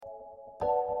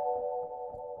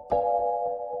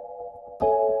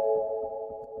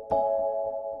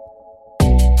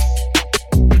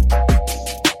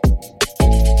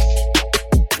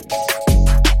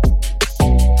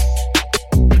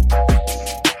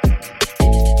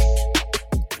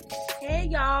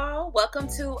Welcome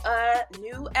to a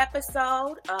new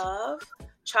episode of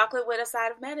Chocolate with a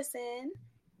Side of Medicine.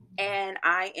 And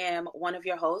I am one of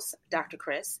your hosts, Dr.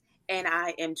 Chris, and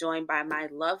I am joined by my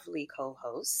lovely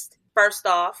co-host. First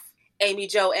off, Amy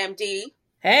Jo, MD.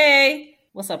 Hey,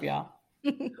 what's up, y'all?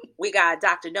 We got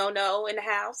Dr. No-No in the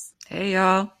house. Hey,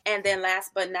 y'all. And then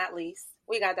last but not least,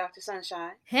 we got Dr.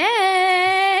 Sunshine.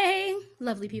 Hey,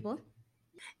 lovely people.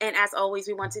 And as always,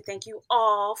 we want to thank you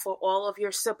all for all of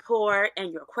your support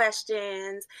and your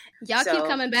questions. Y'all keep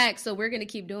coming back, so we're going to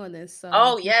keep doing this. So.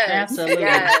 Oh, yes. Absolutely.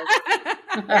 Yes.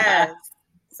 Yes.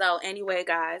 So anyway,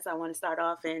 guys, I want to start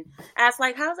off and ask,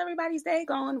 how's everybody's day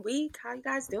going? Week? How you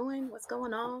guys doing? What's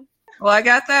going on? Well, I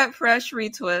got that fresh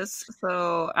retwist,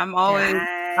 so I'm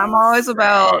always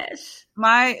about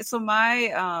my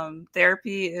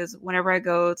therapy is whenever I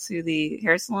go to the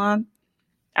hair salon.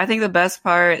 I think the best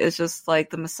part is just the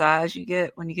massage you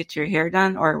get when you get your hair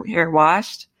done or hair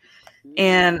washed.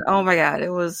 And oh my God, it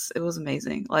was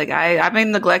amazing. I've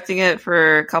been neglecting it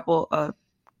for a couple of,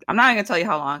 I'm not going to tell you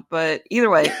how long, but either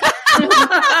way. Because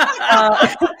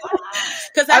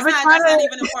that's not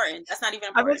even important. That's not even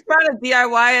important. I've been trying to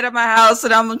DIY it at my house,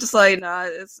 and I'm just nah,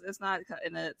 it's not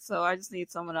cutting it. So I just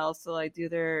need someone else to do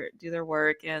their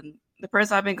work. And the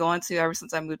person I've been going to ever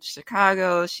since I moved to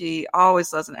Chicago, she always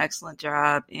does an excellent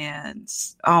job. And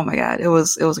oh my God, it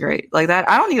was great. That,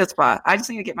 I don't need a spa. I just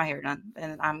need to get my hair done,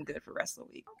 and I'm good for the rest of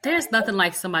the week. There's nothing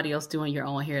like somebody else doing your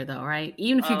own hair, though, right?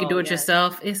 Even if you can do it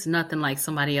yourself, it's nothing like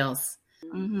somebody else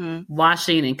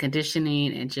washing and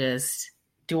conditioning and just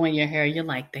doing your hair. You're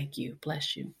like, thank you,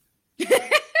 bless you.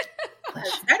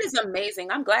 That is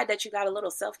amazing. I'm glad that you got a little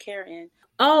self-care in.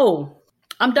 Oh,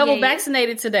 I'm double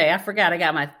vaccinated today. I forgot I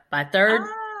got my third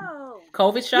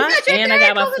COVID shot, and I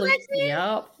got my flu.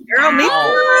 Yep. Girl, me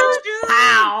too.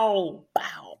 Pow,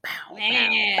 pow, pow,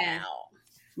 pow.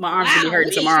 My arm's gonna be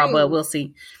hurting tomorrow, but we'll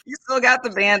see. You still got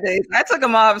the Band-Aids. I took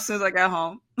them off as soon as I got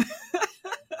home.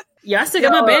 Yeah, I still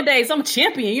got my Band-Aids. I'm a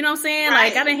champion. You know what I'm saying?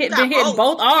 Right. I been hitting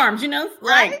both arms. You know,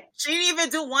 right? She didn't even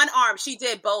do one arm. She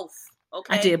did both.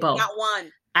 Okay, I did both. Not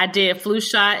one. I did flu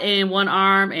shot in one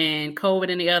arm and COVID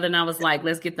in the other, and I was like,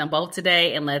 let's get them both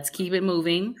today and let's keep it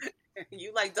moving.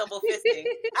 You like double fisting.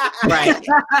 Right.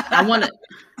 I want to.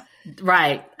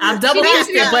 Right. I'm double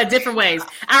fisting, but different ways.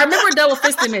 I remember double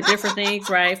fisting meant different things,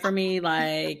 right? For me,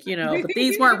 but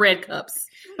these weren't red cups.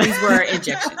 These were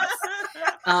injections.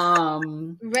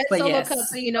 Red solo cups,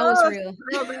 so you know it's real.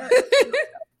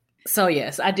 So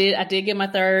yes, I did get my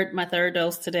third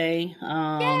dose today.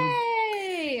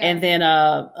 Yay! And then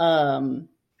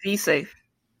Be safe.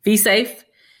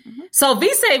 Mm-hmm. So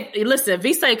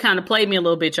V-Safe kind of played me a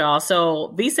little bit, y'all.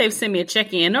 So V-Safe sent me a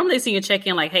check-in. Normally they send you a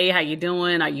check-in hey, how you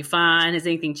doing? Are you fine? Has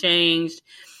anything changed?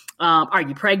 Are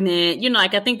you pregnant?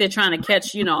 I think they're trying to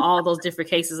catch, all those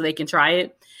different cases so they can try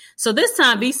it. So this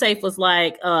time V-Safe was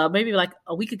maybe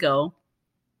a week ago,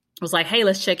 was hey,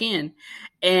 let's check in.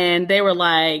 And they were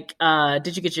like,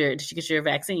 did you get your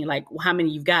vaccine? How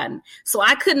many you've gotten? So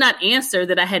I could not answer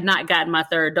that I had not gotten my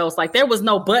third dose. There was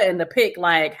no button to pick,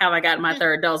 have I gotten my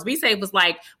third dose? V-Safe was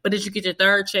but did you get your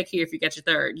third? Check here if you got your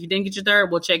third. You didn't get your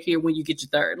third? We'll check here when you get your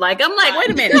third. I'm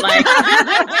wait a minute.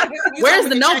 Where's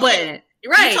the no button?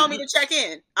 Right. You told me to check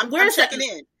in. I'm checking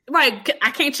in. Right.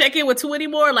 I can't check in with two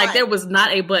anymore. There was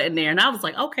not a button there. And I was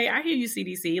like, okay, I hear you,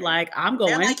 CDC. I'm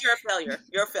going. They're you're a failure.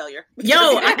 You're a failure.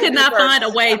 Yo, I could not find a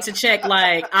way to check,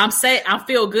 I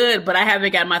feel good, but I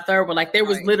haven't got my third one. There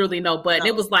was literally no button. No.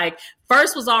 It was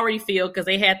first was already filled because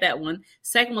they had that one.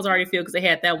 Second was already filled because they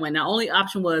had that one. The only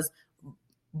option was,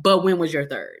 but when was your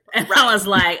third? And I was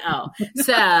like, oh,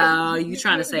 so you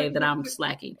trying to say that I'm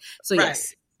slacking. So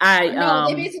yes.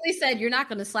 They basically said you're not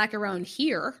going to slack around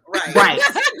here, right?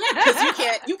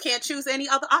 Because you can't choose any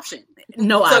other option.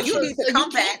 No so option. You need to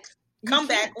come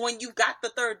back when you got the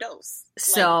third dose.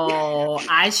 So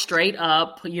I straight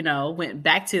up, went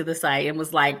back to the site and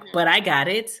was but I got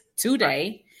it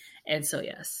today, and so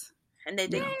yes. And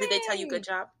did they tell you good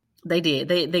job? They did.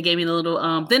 They gave me the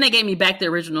little. Then they gave me back the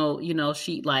original,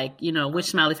 sheet, which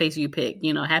smiley face you pick,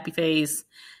 happy face,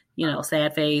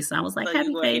 sad face. I was like, so happy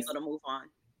you were face. able to move on.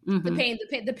 Mm-hmm.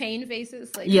 The pain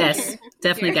faces. Yes,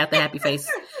 definitely got the happy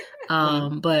face.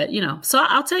 But so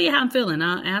I'll tell you how I'm feeling.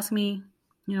 Ask me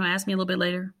a little bit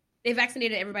later. They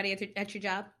vaccinated everybody at your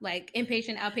job,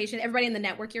 inpatient, outpatient, everybody in the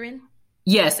network you're in.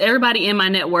 Yes, everybody in my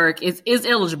network is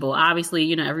eligible.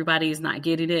 Obviously, everybody is not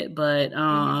getting it, but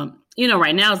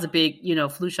right now is a big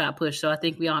flu shot push. So I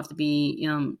think we all have to be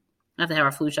have to have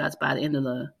our flu shots by the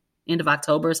end of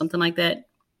October or something like that.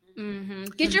 Mm-hmm.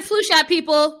 Get your flu shot,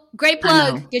 people. Great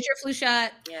plug. Get your flu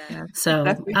shot. Yeah. So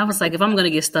I was like, if I'm going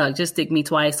to get stuck, just stick me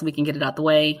twice so we can get it out the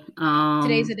way.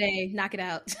 Today's the day. Knock it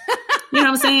out. You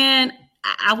know what I'm saying?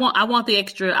 I want the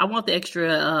extra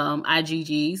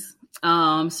IGGs.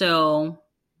 So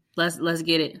let's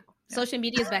get it. Social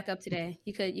media is back up today.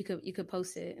 You could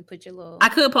post it and put your little. I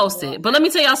could post it, but let me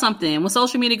tell y'all something. When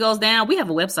social media goes down, we have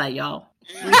a website, y'all.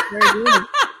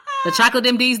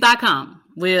 TheChocolateMDs.com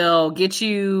will get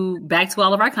you back to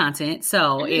all of our content.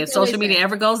 So if social media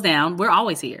ever goes down, we're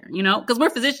always here, because we're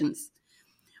physicians.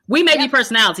 We may be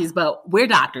personalities, but we're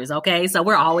doctors, okay? So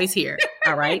we're always here,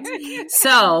 all right?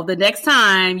 So the next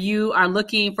time you are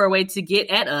looking for a way to get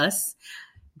at us,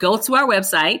 go to our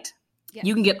website. Yes.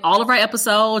 You can get all of our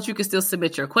episodes. You can still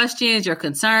submit your questions, your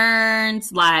concerns.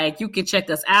 Like, you can check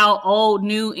us out, old,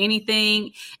 new,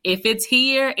 anything. If it's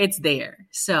here, it's there.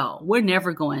 So we're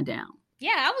never going down.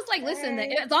 Yeah, I was like, listen,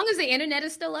 as long as the internet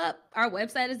is still up, our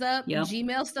website is up,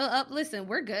 Gmail's still up, listen,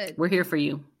 we're good. We're here for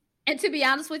you. And to be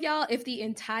honest with y'all, if the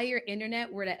entire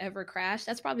internet were to ever crash,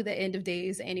 that's probably the end of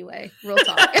days anyway. Real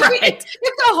talk. Right.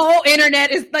 If the whole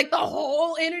internet is like the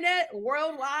whole internet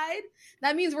worldwide,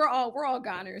 that means we're all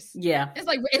goners. Yeah.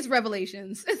 It's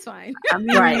Revelations. It's fine. I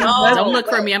mean, right. Don't look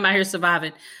for me. I'm out here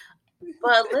surviving.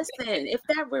 But listen, if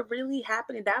that were really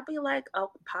happening, that'd be like an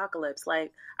apocalypse.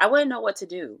 Like, I wouldn't know what to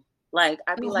do. Like,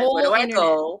 I'd be like, where do I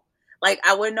go? Like,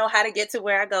 I wouldn't know how to get to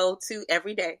where I go to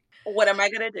every day. What am I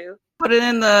going to do? Put it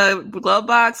in the glove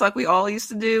box like we all used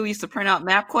to do. We used to print out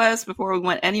MapQuest before we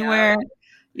went anywhere.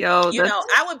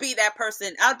 I would be that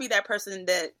person. I would be that person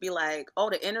that be like, oh,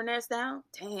 the internet's down?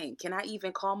 Dang, can I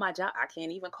even call my job? I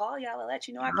can't even call y'all and let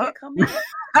you know I can't come in.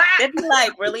 They'd be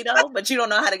like, really though? But you don't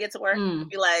know how to get to work?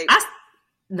 Be like, I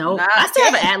still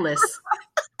have an Atlas.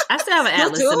 I still have an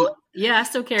Atlas. I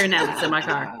still carry an Atlas in my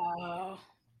car.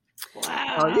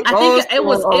 Wow. I think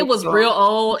it was real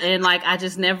old, and like I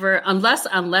just never, unless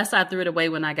I threw it away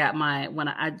when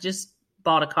I just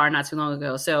bought a car not too long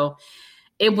ago. So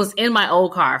it was in my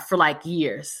old car for like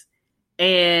years,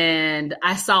 and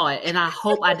I saw it, and I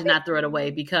hope I did not throw it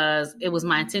away because it was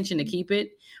my intention to keep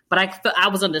it. But I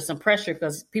was under some pressure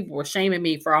because people were shaming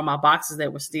me for all my boxes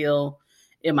that were still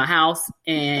in my house,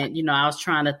 and I was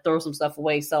trying to throw some stuff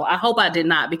away. So I hope I did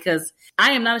not, because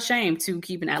I am not ashamed to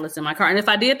keep an Atlas in my car. And if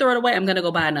I did throw it away, I'm gonna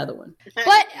go buy another one.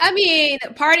 But I mean,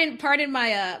 pardon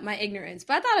my my ignorance,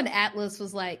 but I thought an Atlas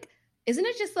was like, isn't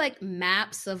it just like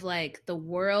maps of like the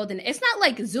world? And it's not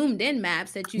like zoomed in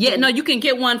maps that you no, you can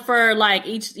get one for like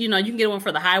each, you can get one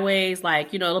for the highways,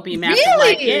 like it'll be maps really? Of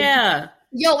like, yeah.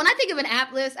 Yo, when I think of an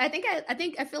atlas, I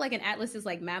feel like an atlas is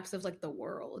like maps of like the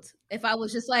world. If I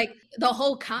was just like the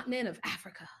whole continent of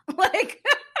Africa, like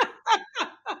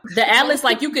the atlas,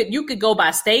 like you could go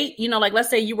by state. Like let's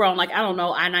say you were on like I don't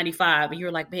know I-95, and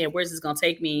you're like, man, where's this gonna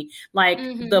take me? Like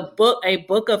a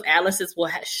book of atlases will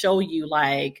show you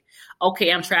like,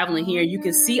 okay, I'm traveling here. You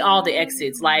can see all the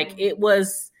exits. Like it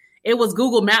was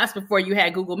Google Maps before you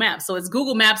had Google Maps, so it's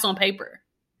Google Maps on paper.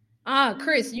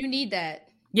 Chris, you need that.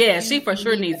 Yeah, she for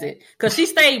sure needs it because she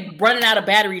stayed running out of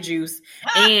battery juice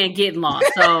and getting lost.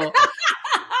 So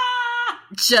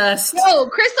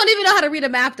Chris don't even know how to read a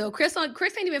map though. Chris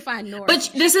can't even find north.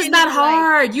 But this is not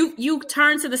hard. You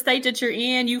turn to the state that you're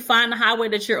in, you find the highway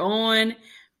that you're on,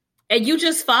 and you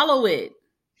just follow it.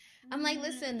 I'm like,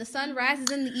 listen, the sun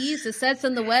rises in the east, it sets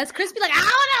in the west. Chris be like,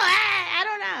 I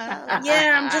don't know.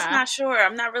 Yeah, I'm just not sure.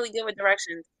 I'm not really good with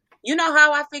directions. You know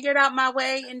how I figured out my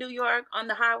way in New York on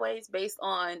the highways based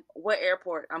on what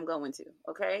airport I'm going to,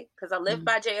 okay? Because I live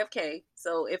by JFK.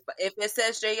 So if it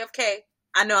says JFK,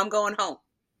 I know I'm going home.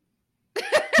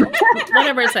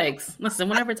 Whatever it takes. Listen,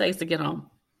 whatever it takes to get home.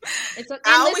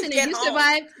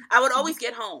 I would always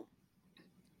get home.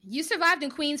 You survived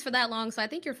in Queens for that long, so I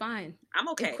think you're fine. I'm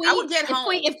okay. I would get home.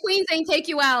 If Queens ain't take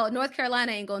you out, North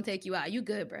Carolina ain't gonna take you out. You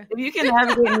good, bro. If you can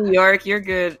navigate New York, you're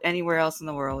good anywhere else in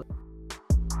the world.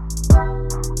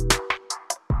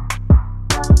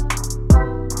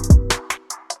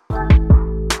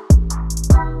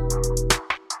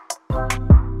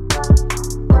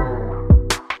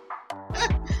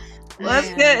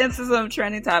 Let's get into some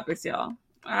trending topics, y'all.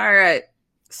 All right.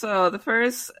 So the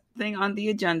first thing on the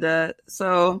agenda.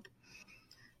 So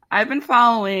I've been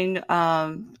following,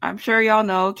 I'm sure y'all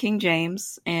know King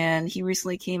James, and he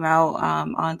recently came out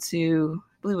onto,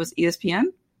 I believe it was ESPN.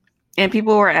 And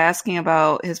people were asking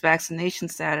about his vaccination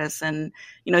status. And,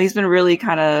 he's been really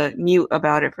kind of mute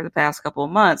about it for the past couple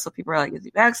of months. So people are like, is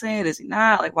he vaccinated? Is he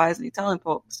not? Like, why isn't he telling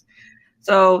folks?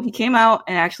 So he came out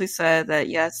and actually said that,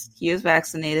 yes, he is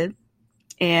vaccinated.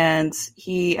 And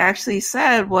he actually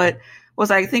said what was,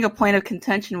 I think, a point of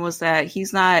contention was that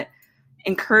he's not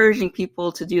encouraging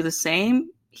people to do the same.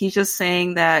 He's just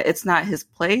saying that it's not his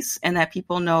place and that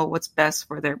people know what's best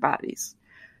for their bodies.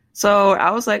 So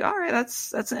I was like, all right,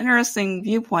 that's an interesting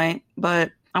viewpoint.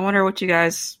 But I wonder what you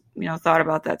guys, thought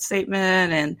about that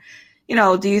statement. And,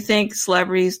 do you think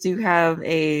celebrities do have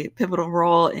a pivotal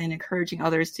role in encouraging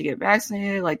others to get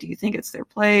vaccinated? Like, do you think it's their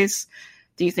place?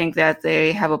 Do you think that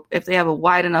if they have a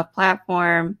wide enough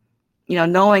platform,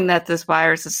 knowing that this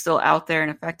virus is still out there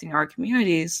and affecting our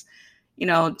communities,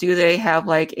 do they have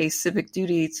like a civic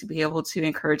duty to be able to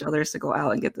encourage others to go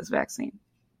out and get this vaccine?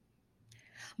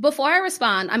 Before I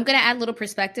respond, I'm going to add a little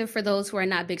perspective for those who are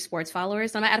not big sports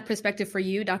followers. I'm going to add a perspective for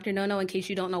you, Dr. Nono, in case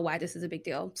you don't know why this is a big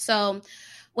deal. So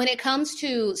when it comes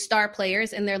to star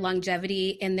players and their longevity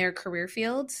in their career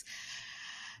fields,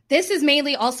 this is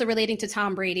mainly also relating to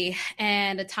Tom Brady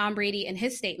and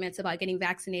his statements about getting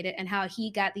vaccinated and how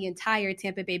he got the entire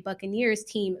Tampa Bay Buccaneers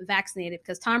team vaccinated,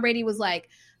 because Tom Brady was like,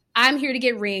 I'm here to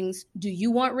get rings. Do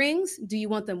you want rings? Do you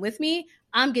want them with me?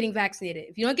 I'm getting vaccinated.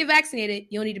 If you don't get vaccinated,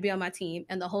 you don't need to be on my team.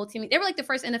 And the whole team, they were like the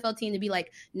first NFL team to be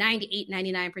like 98,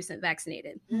 99%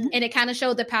 vaccinated. Mm-hmm. And it kind of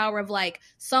showed the power of like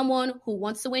someone who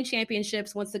wants to win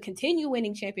championships, wants to continue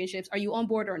winning championships. Are you on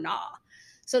board or not?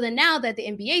 So then now that the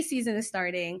NBA season is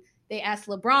starting, they asked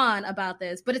LeBron about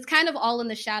this, but it's kind of all in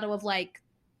the shadow of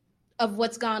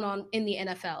what's gone on in the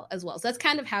NFL as well. So that's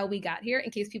kind of how we got here,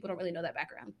 in case people don't really know that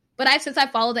background. But since I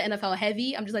follow the NFL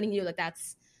heavy, I'm just letting you know that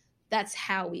that's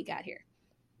how we got here.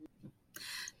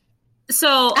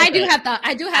 So okay. I do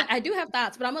have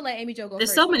thoughts, but I'm gonna let Amy Jo go. There's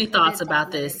first. So many thoughts about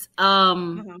this. I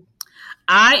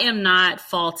am not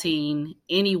faulting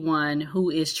anyone who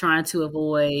is trying to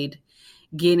avoid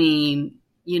getting,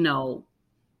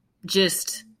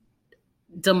 just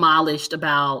demolished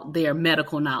about their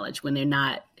medical knowledge when they're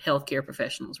not healthcare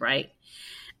professionals, right?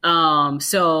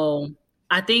 So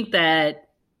I think that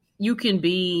you can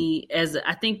be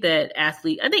I think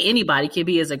anybody can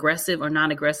be as aggressive or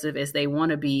non-aggressive as they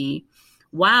want to be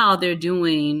while they're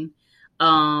doing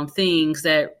things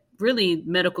that really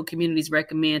medical communities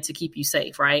recommend to keep you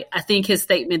safe, right? I think his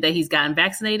statement that he's gotten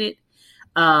vaccinated,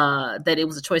 that it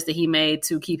was a choice that he made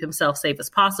to keep himself safe as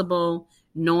possible,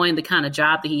 knowing the kind of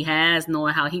job that he has,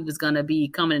 knowing how he was going to be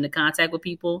coming into contact with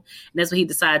people. And that's what he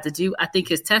decided to do. I think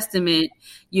his testament,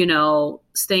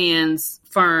 stands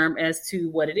firm as to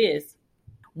what it is.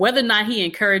 Whether or not he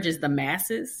encourages the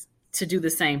masses to do the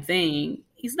same thing,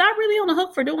 he's not really on the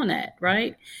hook for doing that,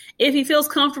 right? If he feels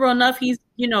comfortable enough, he's,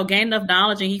 gained enough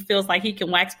knowledge and he feels like he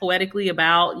can wax poetically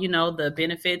about, the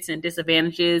benefits and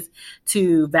disadvantages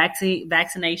to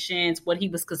vaccinations, what he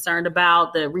was concerned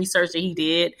about, the research that he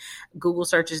did, Google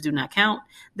searches do not count,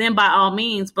 then by all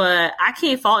means. But I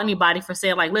can't fault anybody for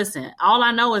saying like, listen, all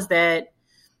I know is that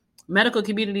medical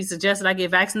community suggested I get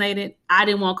vaccinated. I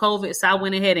didn't want COVID, so I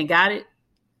went ahead and got it.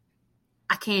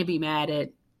 I can't be mad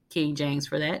at King James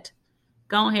for that.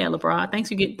 Go ahead, LeBron.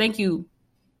 Thank you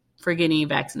for getting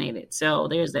vaccinated. So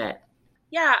there's that.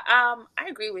 Yeah, I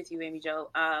agree with you, Amy Jo.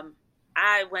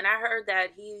 When I heard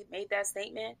that he made that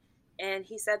statement and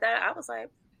he said that, I was like,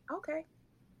 okay,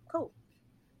 cool.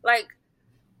 Like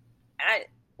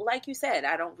you said,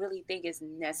 I don't really think it's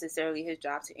necessarily his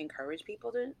job to encourage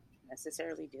people to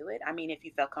necessarily do it. I mean, if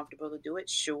you felt comfortable to do it,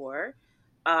 sure.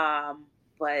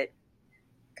 But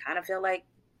kind of feel like,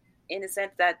 in a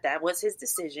sense, that was his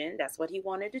decision. That's what he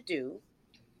wanted to do.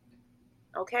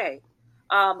 Okay.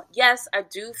 Yes, I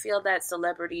do feel that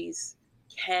celebrities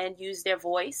can use their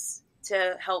voice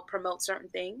to help promote certain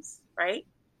things, right?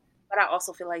 But I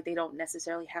also feel like they don't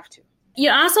necessarily have to.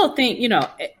 Yeah, I also think,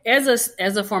 as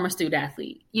a former student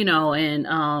athlete,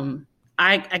 and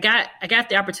I got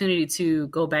the opportunity to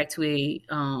go back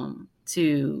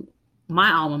to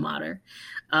my alma mater,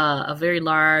 a very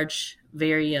large,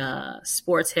 very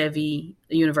sports heavy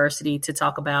university, to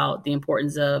talk about the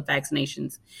importance of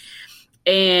vaccinations.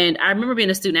 And I remember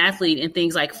being a student athlete and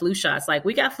things like flu shots. Like,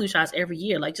 we got flu shots every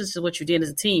year, like just what you did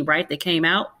as a team, right? They came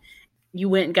out, you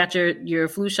went and got your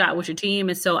flu shot with your team.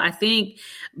 And so I think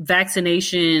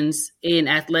vaccinations in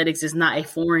athletics is not a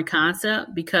foreign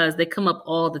concept because they come up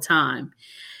all the time.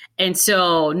 And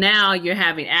so now you're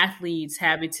having athletes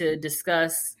having to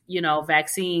discuss,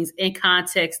 vaccines in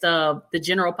context of the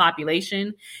general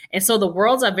population. And so the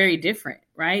worlds are very different,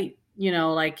 right?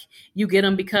 Like, you get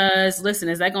them because, listen,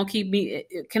 is that going to keep me,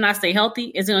 can I stay healthy?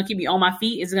 Is it going to keep me on my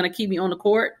feet? Is it going to keep me on the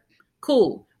court?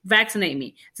 Cool. Vaccinate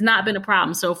me. It's not been a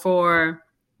problem. So for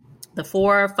the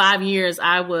 4 or 5 years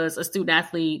I was a student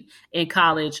athlete in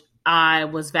college, I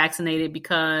was vaccinated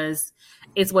because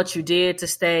it's what you did to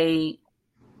stay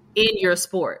in your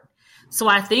sport. So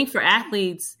I think for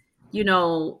athletes,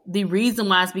 the reason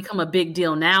why it's become a big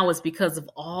deal now is because of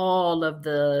all of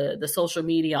the social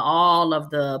media, all of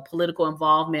the political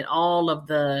involvement, all of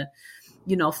the,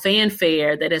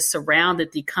 fanfare that has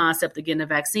surrounded the concept of getting a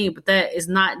vaccine. But that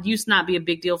used to not be a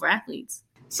big deal for athletes.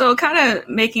 So kind of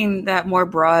making that more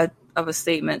broad of a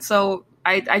statement. So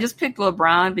I just picked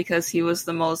LeBron because he was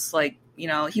the most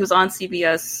he was on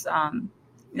CBS,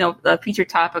 the featured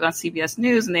topic on CBS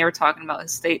News, and they were talking about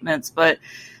his statements. But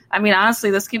I mean, honestly,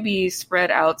 this can be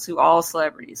spread out to all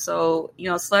celebrities. So,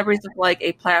 celebrities with like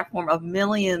a platform of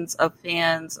millions of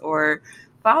fans or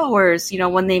followers,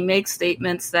 when they make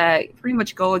statements that pretty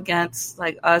much go against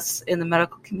like us in the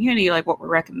medical community, like what we're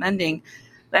recommending,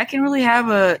 that can really have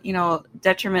a,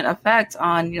 detriment effect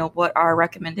on, what our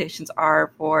recommendations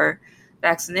are for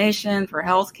vaccination, for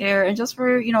healthcare, and just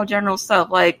for, general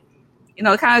stuff. Like,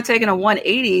 kind of taking a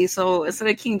 180. So instead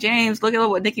of King James, look at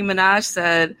what Nicki Minaj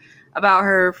said about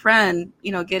her friend,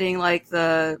 getting like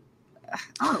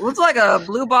what's like a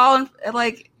blue ball and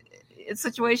like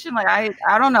situation. Like,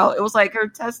 I don't know. It was like her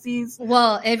testes.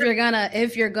 Well, if you're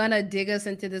gonna dig us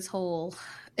into this hole,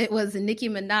 it was Nicki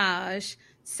Minaj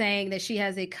saying that she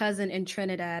has a cousin in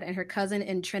Trinidad, and her cousin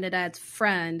in Trinidad's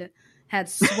friend had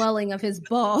swelling of his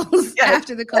balls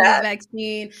after the COVID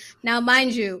vaccine. Now,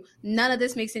 mind you, none of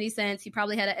this makes any sense. He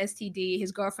probably had an STD.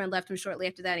 His girlfriend left him shortly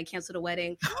after that and canceled a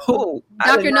wedding. Oh,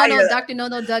 Dr.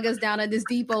 Nono dug us down in this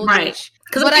deep old ditch.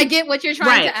 But I get what you're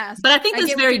trying to ask. But I think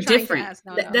that's very different.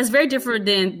 That's very different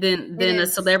than a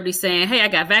celebrity saying, hey, I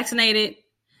got vaccinated.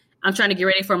 I'm trying to get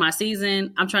ready for my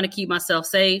season. I'm trying to keep myself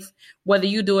safe. Whether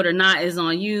you do it or not is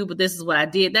on you, but this is what I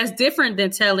did. That's different than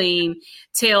telling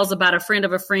tales about a friend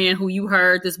of a friend who you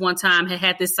heard this one time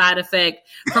had this side effect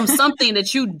from something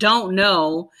that you don't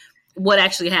know what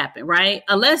actually happened, right?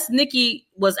 Unless Nikki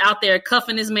was out there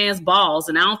cuffing this man's balls,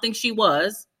 and I don't think she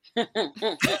was.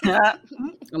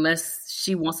 Unless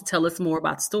she wants to tell us more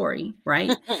about the story, right?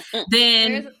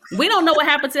 Then we don't know what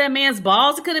happened to that man's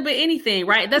balls. It could have been anything,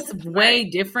 right? That's way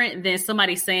different than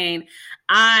somebody saying,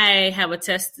 I have a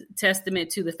testament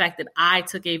to the fact that I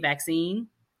took a vaccine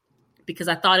because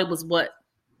I thought it was what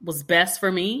was best for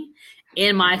me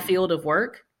in my field of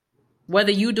work.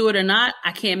 Whether you do it or not,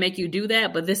 I can't make you do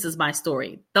that, but this is my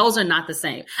story. Those are not the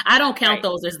same. I don't count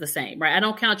those as the same, right? I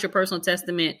don't count your personal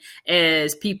testament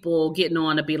as people getting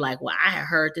on to be like, well, I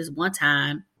heard this one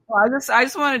time. Well, I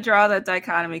just want to draw that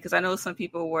dichotomy because I know some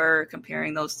people were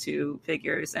comparing those two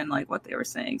figures and like what they were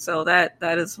saying. So that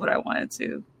is what I wanted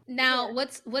to. Now,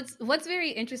 what's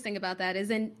very interesting about that is,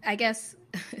 and I guess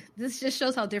this just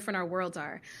shows how different our worlds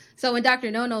are. So in Dr.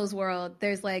 Nono's world,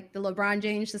 there's like the LeBron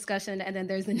James discussion, and then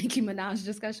there's the Nicki Minaj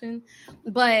discussion.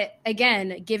 But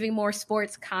again, giving more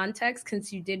sports context,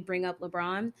 since you did bring up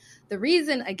LeBron, the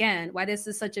reason, again, why this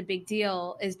is such a big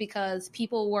deal is because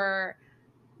people were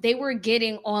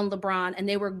getting on LeBron and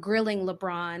they were grilling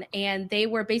LeBron, and they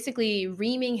were basically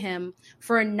reaming him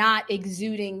for not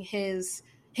exuding his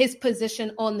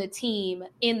position on the team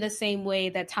in the same way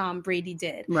that Tom Brady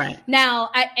did. Right.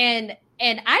 Now, I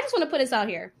just want to put this out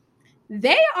here.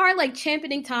 They are like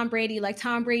championing Tom Brady. Like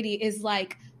Tom Brady is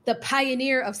like the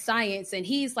pioneer of science and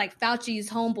he's like Fauci's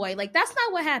homeboy. Like that's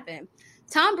not what happened.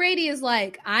 Tom Brady is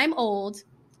like, I'm old.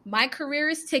 My career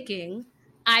is ticking.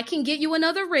 I can get you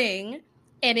another ring.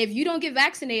 And if you don't get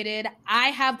vaccinated, I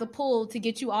have the pull to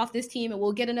get you off this team, and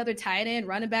we'll get another tight end,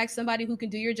 running back, somebody who can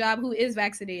do your job, who is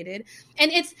vaccinated.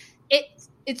 And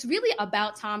it's really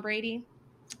about Tom Brady.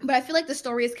 But I feel like the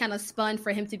story is kind of spun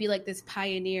for him to be like this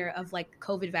pioneer of like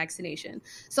COVID vaccination.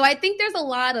 So I think there's a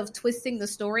lot of twisting the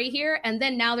story here. And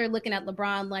then now they're looking at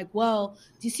LeBron like, well,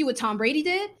 do you see what Tom Brady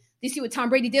did? Do you see what Tom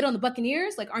Brady did on the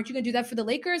Buccaneers? Like, aren't you going to do that for the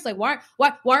Lakers? Like, why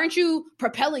aren't you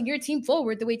propelling your team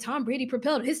forward the way Tom Brady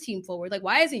propelled his team forward? Like,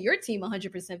 why isn't your team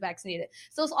 100% vaccinated?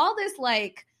 So it's all this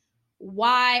like,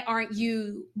 why aren't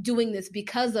you doing this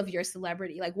because of your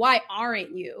celebrity? Like, why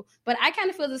aren't you? But I kind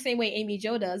of feel the same way Amy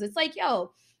Jo does. It's like,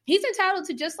 yo, he's entitled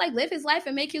to just like live his life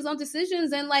and make his own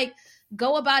decisions and like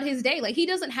go about his day. Like, he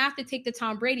doesn't have to take the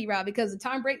Tom Brady route because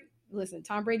Tom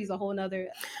Brady's a whole nother.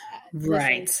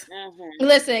 Right.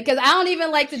 Listen, because I don't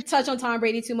even like to touch on Tom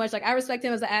Brady too much. Like, I respect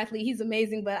him as an athlete. He's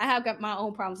amazing, but I have got my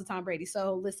own problems with Tom Brady.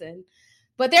 So listen.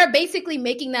 But they're basically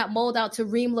making that mold out to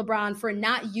ream LeBron for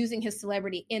not using his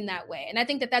celebrity in that way. And I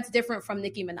think that that's different from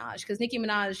Nicki Minaj, because Nicki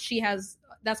Minaj,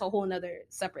 that's a whole nother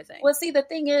separate thing. Well, see, the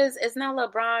thing is, it's not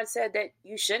LeBron said that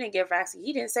you shouldn't get vaccinated.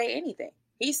 He didn't say anything.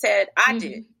 He said, I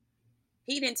did.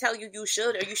 He didn't tell you you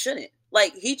should or you shouldn't.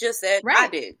 Like, he just said, I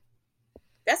did.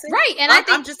 That's it. Right. And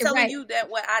I'm just telling you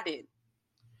that what I did.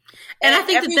 And I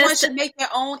think everyone should make their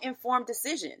own informed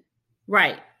decision.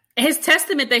 Right. His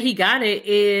testament that he got it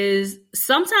is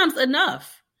sometimes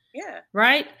enough. Yeah.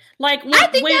 Right? Like, I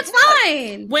think that's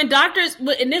fine. When doctors,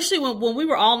 initially, when we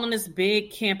were all on this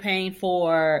big campaign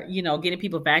for, getting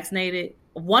people vaccinated,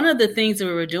 one of the things that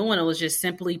we were doing was just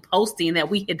simply posting that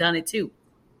we had done it too.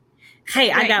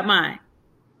 Hey, I got mine.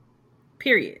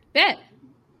 period. Bet.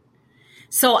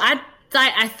 So I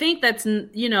think that's,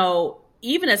 you know,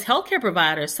 even as healthcare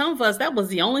providers, some of us, that was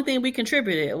the only thing we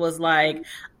contributed. It was like,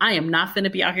 I am not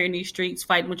finna be out here in these streets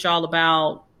fighting with y'all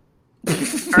about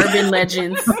urban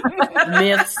legends,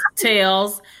 myths,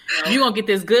 tales. You gonna get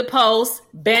this good post,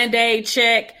 Band-Aid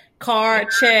check, card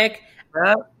check.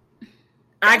 Yep.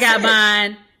 I got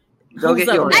mine. Go get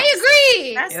yours. I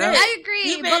agree. That's I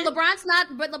agree. But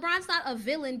LeBron's not a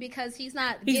villain because he's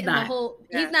not he's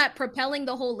not propelling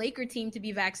the whole Laker team to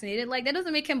be vaccinated. Like, that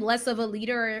doesn't make him less of a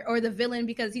leader or the villain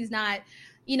because he's not,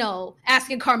 you know,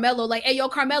 asking Carmelo, like, hey, yo,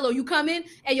 Carmelo, you coming?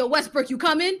 Hey, yo, Westbrook, you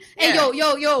coming? Hey, yo,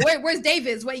 where's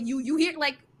Davis? Wait, you here?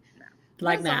 Like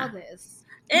nah. All this?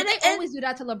 And they always do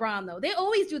that to LeBron, though. They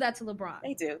always do that to LeBron.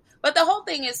 They do. But the whole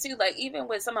thing is, too, like, even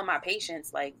with some of my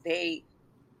patients, like, they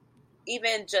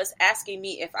even just asking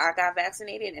me if I got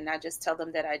vaccinated and I just tell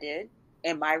them that I did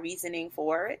and my reasoning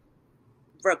for it,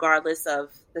 regardless of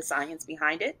the science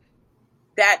behind it,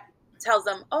 that tells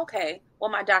them, okay, well,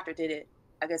 my doctor did it.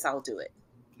 I guess I'll do it.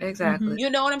 Exactly.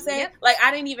 You know what I'm saying? Yep. Like, I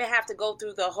didn't even have to go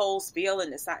through the whole spiel and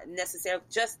necessarily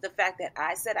just the fact that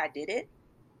I said I did it,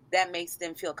 that makes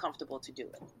them feel comfortable to do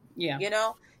it. Yeah. You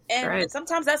know? And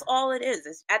sometimes that's all it is.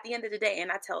 It's at the end of the day.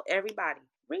 And I tell everybody,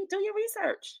 do your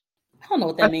research. I don't know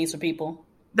what that means for people.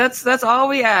 That's all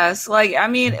we ask. Like, I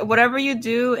mean, whatever you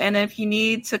do, and if you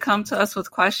need to come to us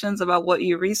with questions about what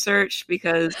you research,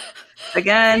 because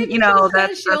again, you know,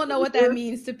 she don't know what that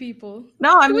means to people.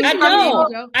 No, I mean, I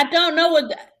don't know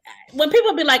what when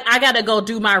people be like, I gotta go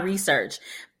do my research.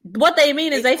 What they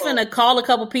mean is they finna call a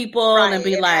couple people and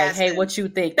be like, hey, what you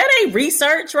think? That ain't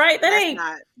research, right? That ain't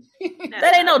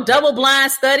no double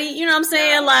blind study. You know what I'm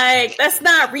saying? Like, that's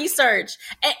not research.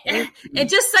 And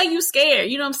just say you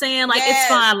scared. You know what I'm saying? Like, it's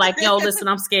fine. Like, yo, listen,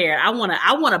 I'm scared. I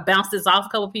wanna bounce this off a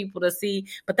couple people to see.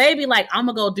 But they be like, I'm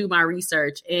gonna go do my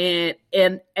research. And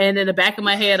in the back of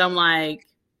my head, I'm like,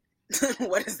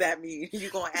 what does that mean?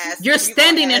 You gonna ask? You're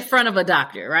standing in front of a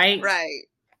doctor, right? Right.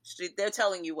 They're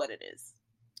telling you what it is.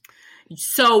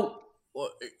 So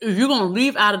if you're going to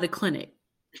leave out of the clinic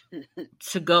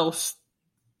to go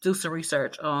do some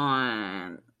research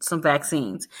on some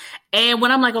vaccines. And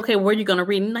when I'm like, okay, where are you going to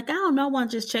read? And like, I don't know. I want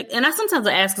to just check. And I sometimes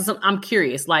ask, because I'm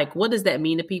curious, like, what does that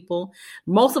mean to people?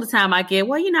 Most of the time I get,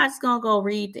 well, you're not just going to go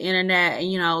read the internet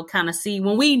and, you know, kind of see.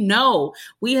 When we know,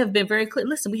 we have been very clear.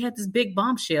 Listen, we had this big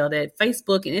bombshell that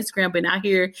Facebook and Instagram been out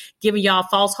here giving y'all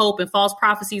false hope and false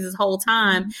prophecies this whole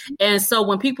time. Mm-hmm. And so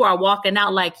when people are walking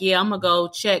out like, yeah, I'm going to go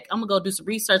check, I'm going to go do some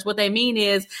research. What they mean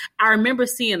is, I remember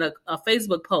seeing a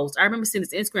Facebook post. I remember seeing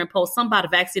this Instagram post, something about a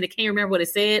vaccine. I can't remember what it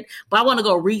said. But I want to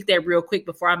go read that real quick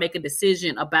before I make a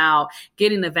decision about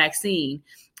getting the vaccine.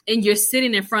 And you're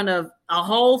sitting in front of a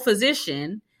whole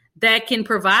physician that can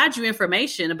provide you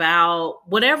information about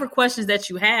whatever questions that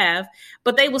you have,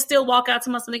 but they will still walk out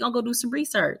to us and they're going to go do some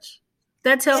research.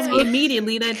 That tells me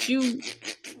immediately that you...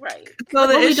 Right. So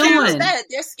what are we doing?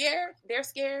 They're scared. They're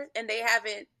scared and they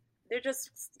haven't... They're just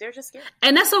scared.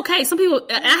 And that's okay. Some people...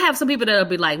 I have some people that'll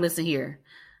be like, listen here.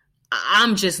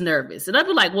 I'm just nervous. And I'd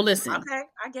be like, well, listen. Okay,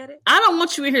 I get it. I don't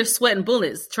want you in here sweating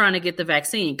bullets trying to get the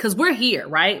vaccine because we're here,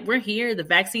 right? We're here. The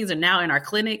vaccines are now in our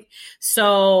clinic.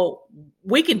 So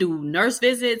we can do nurse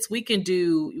visits. You can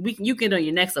do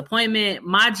your next appointment.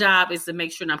 My job is to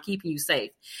make sure that I'm keeping you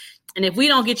safe. And if we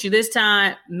don't get you this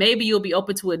time, maybe you'll be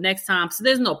open to it next time. So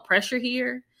there's no pressure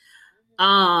here.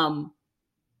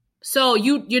 So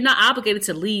you're not obligated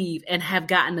to leave and have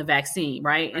gotten the vaccine,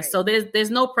 right? And so there's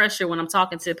no pressure when I'm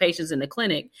talking to patients in the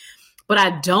clinic. But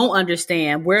I don't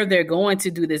understand where they're going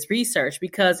to do this research,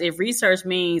 because if research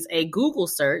means a Google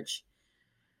search,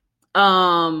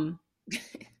 that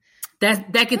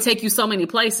can take you so many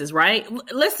places, right?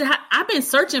 Listen, I've been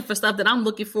searching for stuff that I'm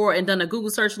looking for and done a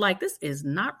Google search like, this is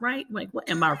not right. Like, what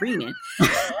am I reading?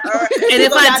 And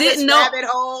if I didn't know,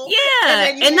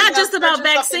 and not just about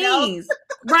vaccines,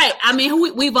 right? I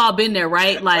mean, we've all been there,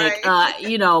 right? Like,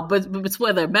 you know, but it's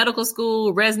whether medical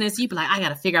school, residency, you be like, I got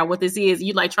to figure out what this is.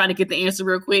 You like trying to get the answer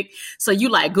real quick. So you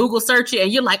like Google search it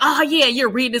and you're like, oh yeah, you're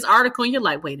reading this article and you're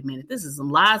like, wait a minute, this is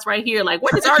some lies right here. Like,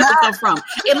 where did this article come from?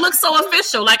 It looks so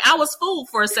official. Like, I was fooled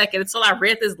for a second until I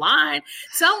read this line.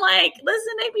 So I'm like,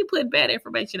 listen, they be putting bad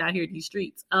information out here in these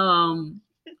streets.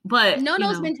 But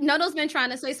Nono's been trying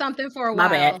to say something for a while.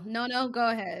 Bad. No, go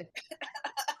ahead.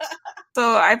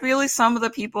 So I feel like some of the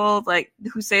people like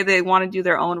who say they want to do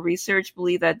their own research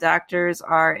believe that doctors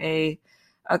are a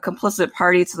complicit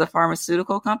party to the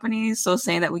pharmaceutical companies. So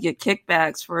saying that we get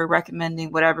kickbacks for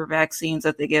recommending whatever vaccines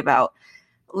that they give out.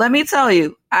 Let me tell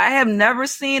you, I have never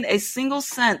seen a single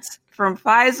cent from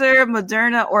Pfizer,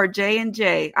 Moderna, or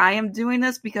J&J. I am doing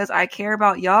this because I care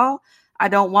about y'all. I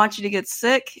don't want you to get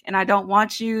sick, and I don't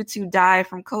want you to die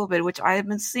from COVID, which I have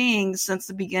been seeing since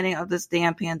the beginning of this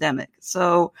damn pandemic.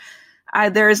 So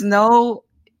there's no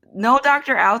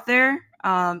doctor out there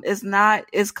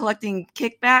is collecting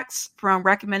kickbacks from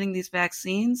recommending these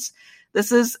vaccines.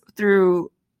 This is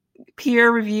through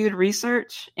peer-reviewed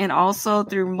research and also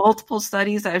through multiple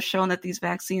studies that have shown that these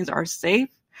vaccines are safe.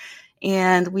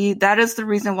 And that is the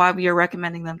reason why we are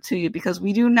recommending them to you, because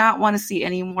we do not want to see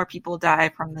any more people die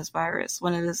from this virus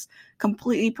when it is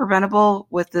completely preventable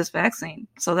with this vaccine.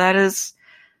 So that is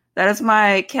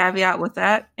my caveat with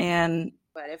that. And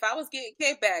but if I was getting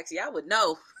kickbacks, y'all would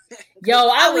know.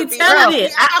 Yo, I would tell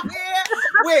it.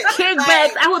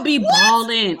 Kickbacks, I would be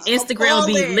balling. Instagram would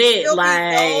be lit.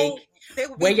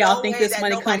 Where y'all think this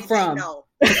money come from? No.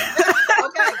 Okay.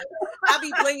 I'll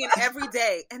be blinging every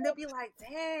day. And they'll be like,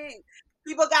 dang,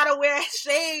 people gotta wear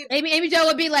shades. Amy Jo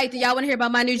would be like, do y'all want to hear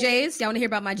about my new J's? Y'all want to hear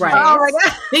about my J's? Right. Oh my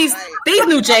God. These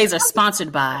new J's are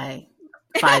sponsored by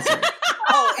Pfizer.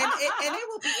 Oh, and it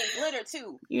will be in glitter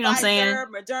too. You know what I'm saying?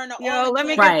 Moderna. Yo, let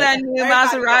me get that new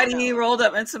Maserati rolled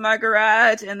up into my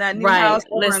garage and that new house.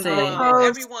 Listen,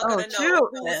 everyone gonna know.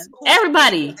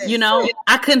 Everybody, you know,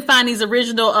 I couldn't find these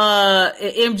original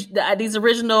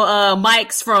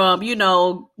mics from, you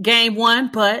know, Game 1,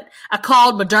 but I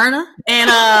called Moderna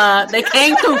and they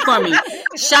came through for me.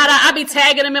 Shout out, I be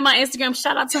tagging them in my Instagram.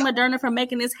 Shout out to Moderna for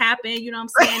making this happen. You know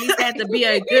what I'm saying? These had to be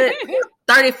a good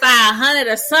 3,500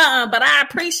 or something, but I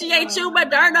appreciate you,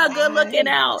 Moderna. Good looking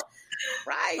out.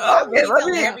 Right. Okay,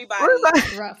 everybody.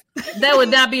 That would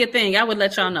not be a thing. I would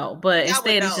let y'all know. But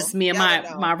instead, it's just me and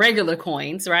my regular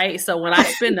coins, right? So when I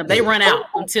spend them, they run out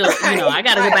until, you know, I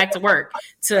got to go back to work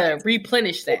to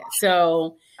replenish that.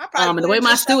 So, and the way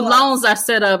my student loans are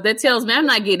set up, that tells me I'm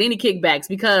not getting any kickbacks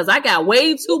because I got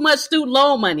way too much student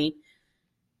loan money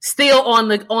still on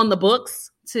the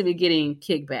books to be getting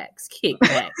kickbacks.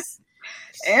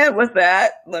 And with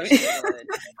that,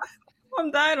 I'm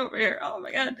dying over here. Oh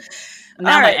my God.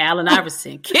 Now like Allen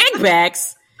Iverson.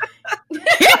 Kickbacks?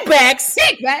 Kickbacks?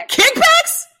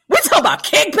 Kickbacks? We're talking about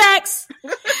kickbacks?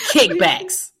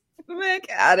 Kickbacks.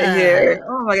 Get out of here.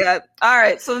 Oh my God. All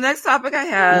right. So the next topic I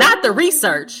have. Not the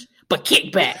research, but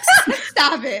kickbacks.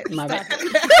 Stop it.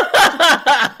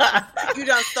 You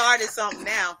done started something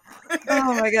now.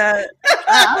 Oh my God.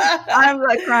 I'm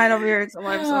like crying over here. So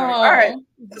I'm sorry. All right.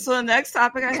 So the next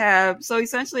topic I have, so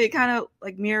essentially it kind of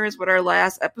like mirrors what our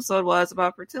last episode was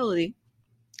about fertility.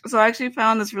 So I actually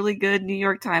found this really good New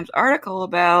York Times article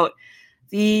about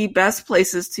the best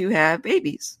places to have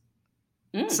babies.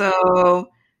 So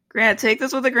Grant, take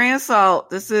this with a grain of salt.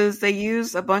 They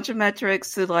use a bunch of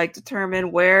metrics to like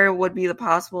determine where would be the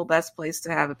possible best place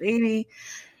to have a baby.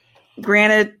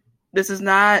 Granted, this is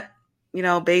not, you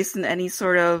know, based in any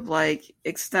sort of like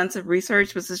extensive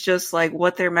research. This is just like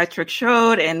what their metrics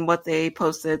showed and what they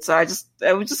posted. So I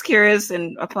was just curious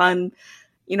and a fun,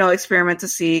 you know, experiment to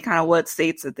see kind of what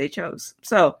states that they chose.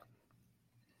 So.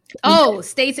 Oh,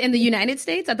 states in the United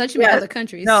States? I thought you meant other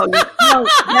countries. No,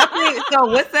 definitely. So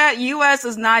with that, U.S.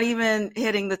 is not even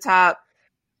hitting the top.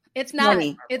 It's not.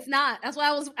 20. It's not. That's why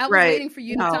I was waiting for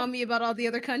you to tell me about all the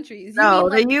other countries.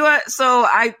 The U.S. So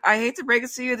I hate to break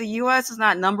it to you, the U.S. is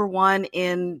not number one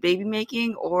in baby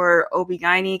making or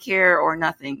OB-GYN care or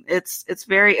nothing. It's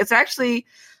actually,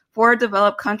 for a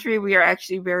developed country, we are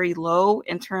actually very low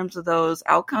in terms of those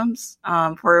outcomes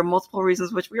for multiple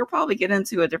reasons, which we'll probably get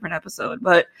into a different episode.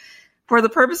 But for the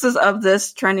purposes of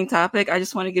this trending topic, I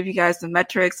just want to give you guys the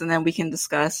metrics and then we can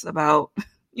discuss about,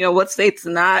 you know, what states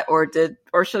not or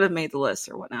should have made the list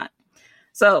or whatnot.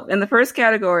 So in the first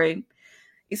category,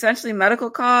 essentially medical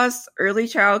costs, early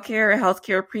childcare,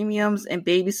 healthcare premiums, and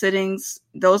babysittings,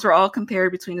 those were all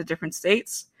compared between the different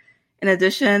states. In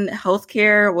addition,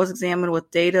 healthcare was examined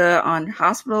with data on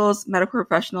hospitals, medical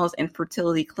professionals, and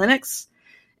fertility clinics,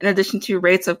 in addition to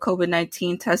rates of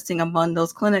COVID-19 testing among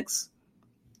those clinics.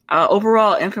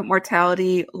 Overall infant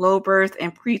mortality, low birth,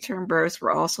 and preterm births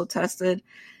were also tested.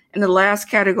 And the last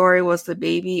category was the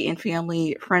baby and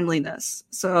family friendliness.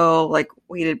 So like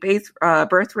weighted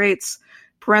birth rates,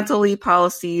 parental leave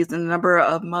policies, and the number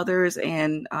of mothers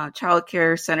and child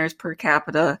care centers per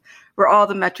capita were all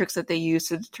the metrics that they used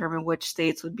to determine which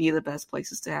states would be the best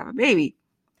places to have a baby.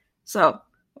 So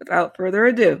without further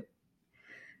ado,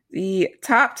 the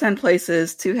top 10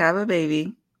 places to have a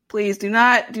baby. Please do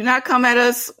not come at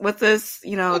us with this,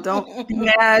 you know, don't be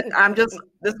mad. This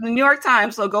is the New York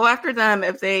Times, so go after them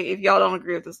if y'all don't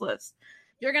agree with this list.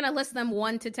 You're going to list them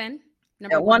 1 to 10?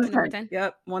 Number 1 to 10. Number 10?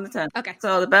 Yep, 1 to 10. Okay.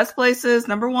 So the best places,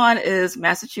 number 1 is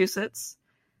Massachusetts.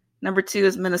 Number 2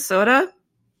 is Minnesota.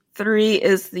 3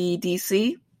 is the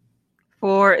DC.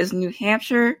 4 is New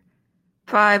Hampshire.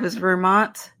 5 is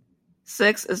Vermont.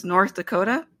 6 is North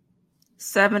Dakota.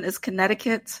 7 is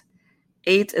Connecticut.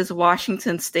 8 is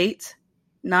Washington State.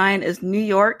 9 is New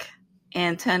York.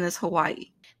 And 10 is Hawaii.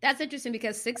 That's interesting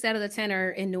because 6 out of the 10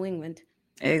 are in New England.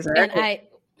 Exactly. And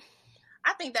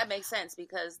I think that makes sense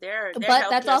because their but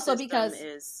that's also system because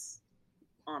is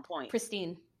on point.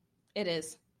 Pristine. It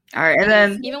is. All right, and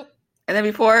then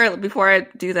before I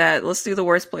do that, let's do the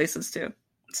worst places too.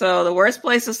 So the worst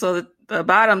places, so the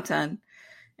bottom 10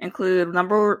 include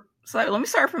so let me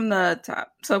start from the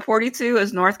top. So 42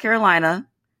 is North Carolina.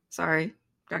 Sorry,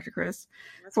 Dr. Chris.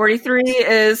 43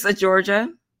 is Georgia.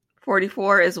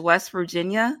 44 is West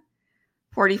Virginia.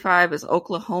 45 is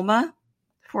Oklahoma.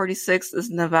 46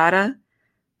 is Nevada.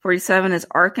 47 is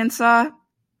Arkansas.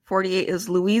 48 is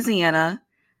Louisiana.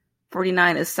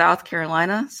 49 is South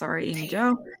Carolina. Sorry, Amy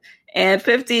Jo. And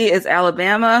 50 is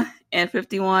Alabama. And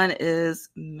 51 is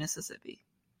Mississippi.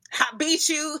 I beat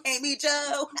you, Amy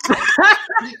Jo.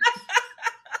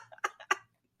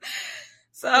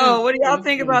 So what do y'all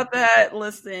think about that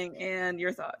listing and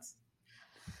your thoughts?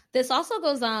 This also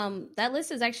goes, that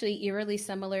list is actually eerily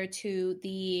similar to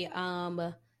the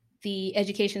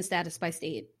education status by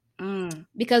state.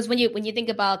 Because when you think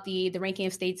about the ranking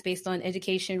of states based on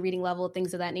education, reading level,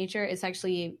 things of that nature, it's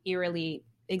actually eerily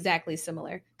exactly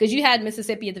similar. Because you had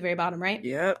Mississippi at the very bottom, right?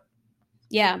 Yep.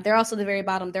 Yeah, they're also the very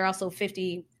bottom. They're also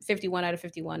 51 out of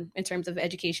 51 in terms of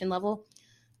education level.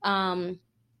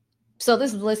 So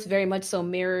this list very much so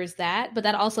mirrors that, but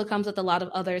that also comes with a lot of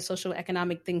other social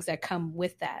economic things that come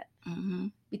with that. Mm-hmm.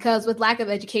 Because with lack of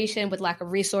education, with lack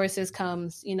of resources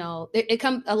comes, it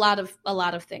comes a lot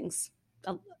of things,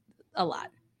 a lot.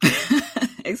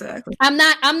 Exactly. I'm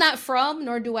not from,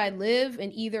 nor do I live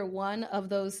in either one of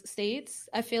those states.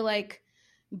 I feel like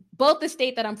both the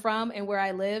state that I'm from and where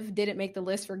I live didn't make the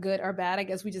list for good or bad. I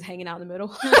guess we just hanging out in the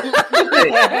middle.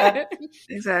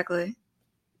 Exactly.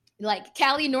 Like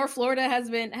Cali, North Florida has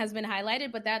been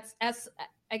highlighted, but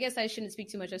I guess I shouldn't speak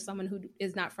too much as someone who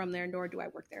is not from there, nor do I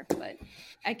work there. But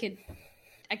I could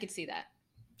see that.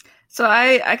 So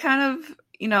I kind of,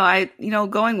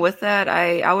 going with that,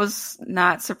 I was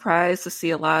not surprised to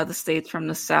see a lot of the states from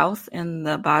the South in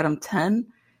the bottom 10,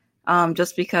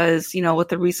 just because, with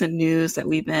the recent news that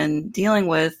we've been dealing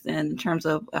with in terms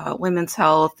of women's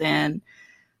health and,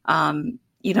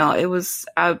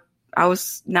 I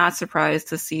was not surprised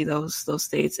to see those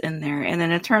states in there. And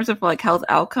then in terms of like health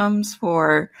outcomes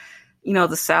for,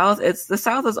 the South, the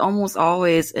South is almost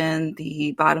always in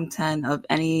the bottom 10 of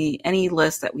any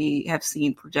list that we have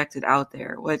seen projected out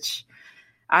there, which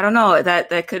I don't know,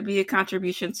 that could be a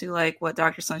contribution to like what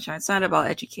Dr. Sunshine said about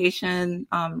education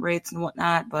rates and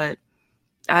whatnot. But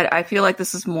I feel like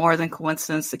this is more than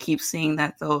coincidence to keep seeing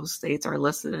that those states are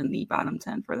listed in the bottom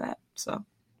 10 for that. So.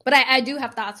 But I do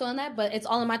have thoughts on that, but it's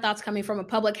all of my thoughts coming from a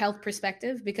public health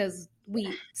perspective because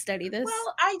we study this.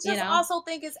 Well, I just also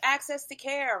think it's access to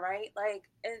care, right? Like,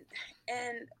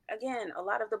 and again, a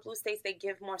lot of the blue states, they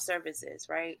give more services,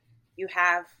 right? You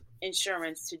have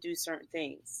insurance to do certain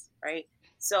things, right?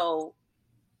 So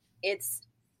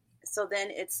then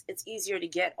it's easier to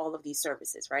get all of these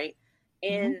services, right?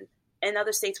 In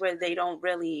other states where they don't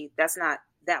really, that's not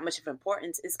that much of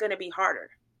importance, it's going to be harder,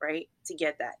 right, to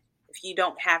get that. If you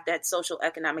don't have that social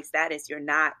economic status, you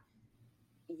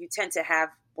tend to have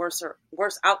worse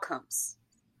outcomes.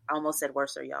 I almost said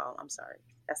worser, y'all. I'm sorry.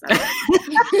 That's not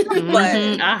right.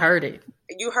 But I heard it.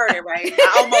 You heard it, right?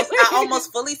 I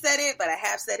almost fully said it, but I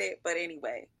have said it. But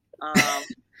anyway,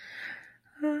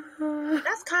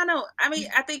 that's kind of, I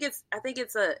think it's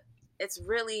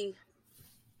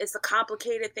a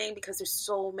complicated thing because there's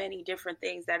so many different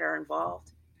things that are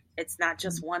involved. It's not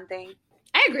just one thing.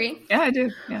 I agree. Yeah, I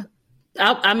do. Yeah.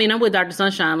 I'm with Dr.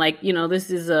 Sunshine. Like, this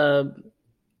is a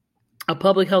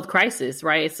public health crisis,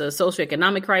 right? It's a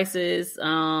socioeconomic crisis.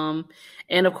 And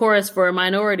of course, for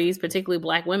minorities, particularly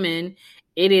Black women,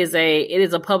 it is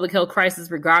a public health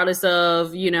crisis, regardless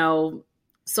of,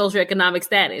 socioeconomic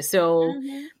status. So,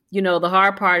 the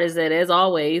hard part is that, as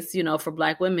always, for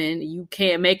Black women, you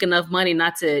can't make enough money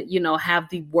not to, have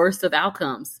the worst of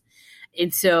outcomes.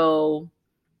 And so,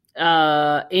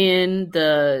 in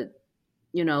the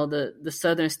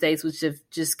southern states, which have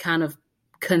just kind of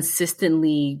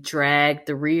consistently dragged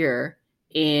the rear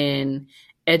in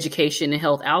education and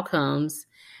health outcomes,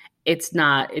 it's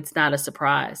not a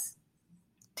surprise.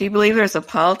 Do you believe there's a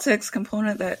politics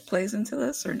component that plays into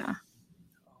this or not?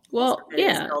 Well,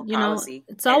 yeah,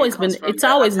 it's always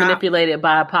manipulated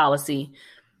by policy.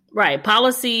 Right.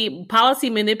 Policy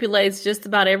manipulates just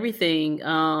about everything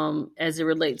as it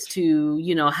relates to,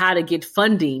 how to get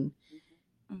funding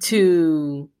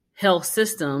to health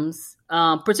systems,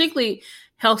 particularly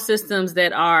health systems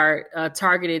that are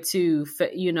targeted to,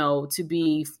 to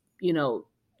be,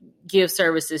 give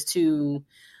services to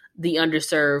the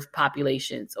underserved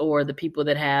populations or the people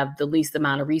that have the least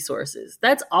amount of resources.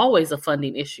 That's always a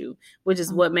funding issue, which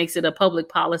is what makes it a public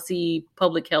policy,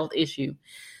 public health issue.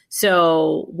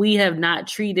 So we don't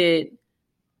treat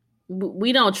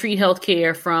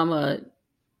healthcare from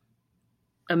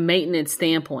a maintenance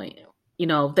standpoint.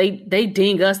 They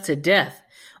ding us to death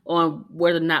on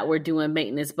whether or not we're doing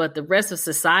maintenance, but the rest of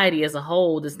society as a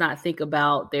whole does not think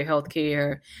about their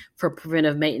healthcare for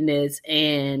preventive maintenance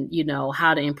and,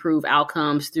 how to improve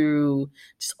outcomes through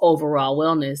just overall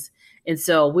wellness. And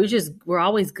so we're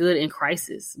always good in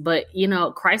crisis, but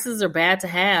crises are bad to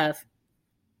have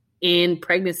in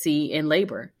pregnancy and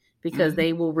labor because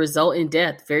they will result in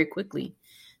death very quickly.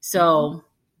 So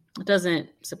it doesn't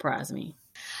surprise me.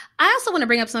 I also want to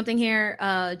bring up something here,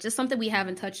 just something we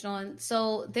haven't touched on.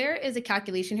 So there is a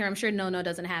calculation here. I'm sure No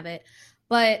doesn't have it.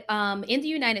 But in the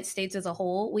United States as a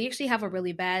whole, we actually have a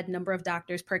really bad number of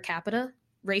doctors per capita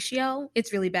ratio.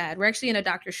 It's really bad. We're actually in a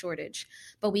doctor shortage,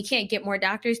 but we can't get more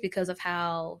doctors because of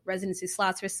how residency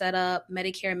slots are set up,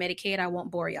 Medicare and Medicaid. I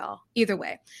won't bore y'all either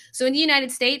way. So in the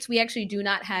United States, we actually do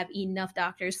not have enough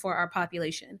doctors for our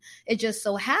population. It just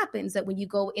so happens that when you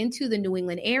go into the New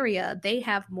England area, they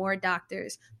have more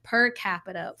doctors per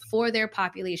capita for their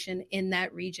population in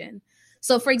that region.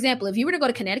 So for example, if you were to go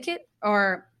to Connecticut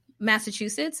or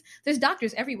Massachusetts, there's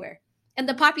doctors everywhere. And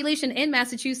the population in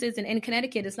Massachusetts and in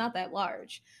Connecticut is not that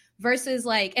large versus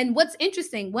and what's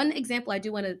interesting, one example I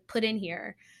do want to put in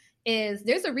here is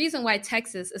there's a reason why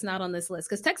Texas is not on this list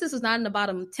because Texas is not in the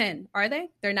bottom 10, are they?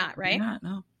 They're not, right? They're not,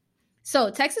 no. So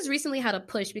Texas recently had a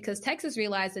push because Texas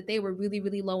realized that they were really,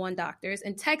 really low on doctors.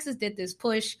 And Texas did this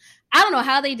push. I don't know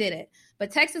how they did it, but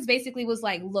Texas basically was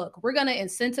like, look, we're going to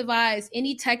incentivize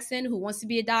any Texan who wants to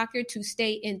be a doctor to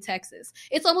stay in Texas.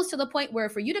 It's almost to the point where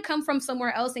for you to come from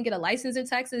somewhere else and get a license in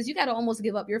Texas, you got to almost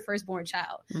give up your firstborn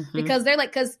child because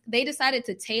because they decided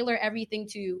to tailor everything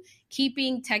to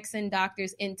keeping Texan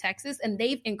doctors in Texas. And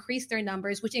they've increased their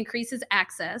numbers, which increases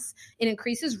access. It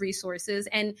increases resources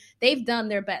and they've done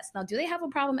their best. Now, do they have a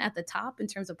problem at the top in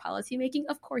terms of policy making?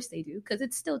 Of course they do, because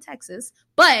it's still Texas,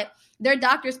 but their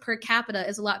doctors per capita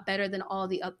is a lot better than all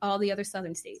the other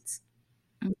southern states.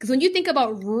 Because when you think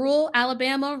about rural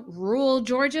Alabama, rural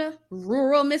Georgia,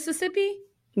 rural Mississippi,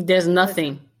 there's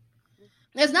nothing.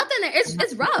 There's nothing there.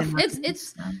 It's rough.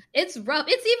 It's rough.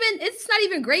 It's not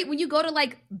even great when you go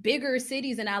to bigger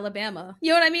cities in Alabama.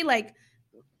 You know what I mean?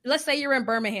 Let's say you're in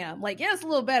Birmingham. Yeah, it's a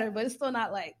little better, but it's still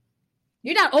not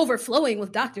you're not overflowing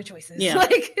with doctor choices. Yeah.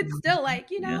 It's still I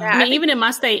mean, even in my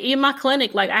state, in my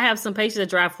clinic, I have some patients that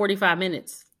drive 45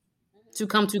 minutes to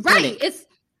come to clinic. Right.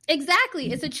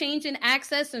 It's a change in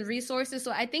access and resources. So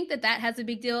I think that has a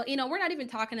big deal. We're not even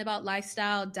talking about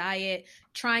lifestyle, diet,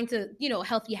 trying to,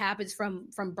 healthy habits from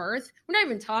birth. We're not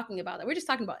even talking about that. We're just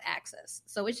talking about access.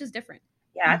 So it's just different.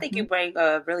 Yeah, I think you bring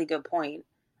a really good point,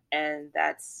 and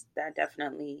that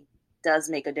definitely does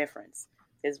make a difference.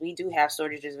 Because we do have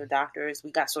shortages of doctors.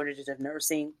 We got shortages of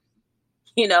nursing,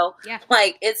 Yeah.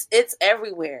 It's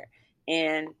everywhere.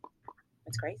 And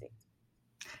it's crazy.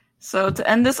 So to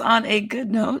end this on a good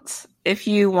note, if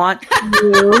you want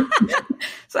to,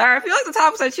 sorry, I feel like the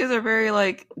topics I choose are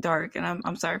very dark and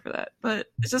I'm sorry for that, but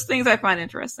it's just things I find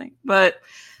interesting. But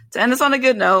to end this on a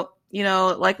good note,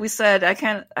 like we said, I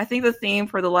think the theme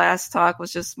for the last talk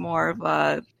was just more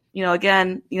of,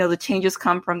 again, the changes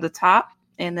come from the top.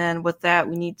 And then with that,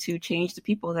 we need to change the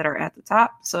people that are at the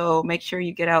top. So make sure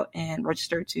you get out and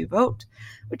register to vote,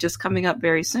 which is coming up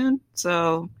very soon.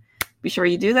 So be sure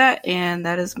you do that. And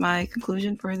that is my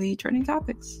conclusion for the trending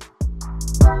topics.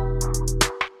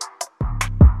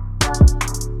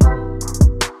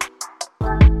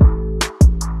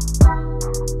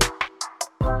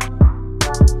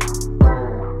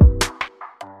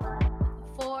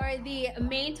 For the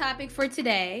main topic for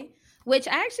today, which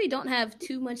I actually don't have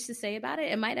too much to say about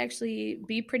it. It might actually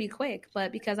be pretty quick,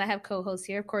 but because I have co-hosts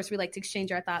here, of course, we like to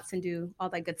exchange our thoughts and do all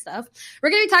that good stuff.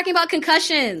 We're going to be talking about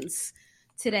concussions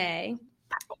today.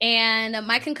 And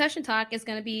my concussion talk is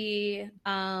going to be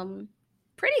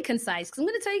pretty concise because I'm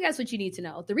going to tell you guys what you need to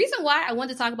know. The reason why I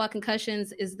want to talk about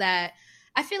concussions is that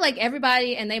I feel like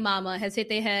everybody and their mama has hit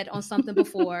their head on something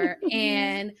before.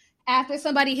 And after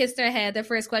somebody hits their head, their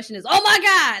first question is, oh my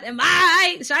God,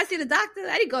 should I see the doctor?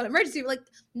 I need to go to the emergency room.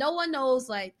 No one knows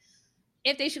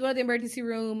if they should go to the emergency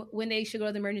room, when they should go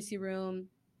to the emergency room.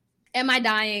 Am I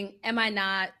dying? Am I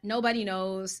not? Nobody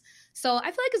knows. So I feel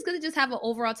like it's good to just have an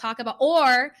overall talk about,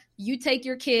 or you take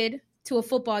your kid to a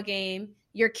football game,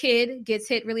 your kid gets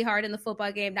hit really hard in the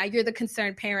football game. Now you're the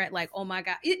concerned parent, oh my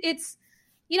God. It's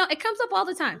it comes up all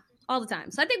the time.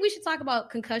 So I think we should talk about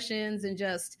concussions and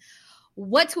just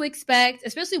what to expect,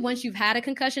 especially once you've had a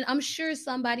concussion. I'm sure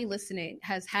somebody listening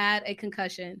has had a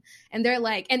concussion and they're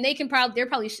like, and they're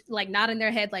probably like nodding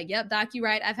their head like, yep, doc, you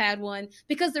right, I've had one,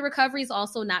 because the recovery is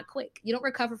also not quick. You don't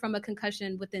recover from a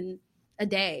concussion within a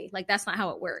day. Like, that's not how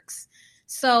it works.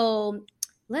 So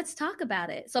let's talk about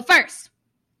it. So first,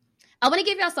 I want to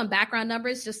give y'all some background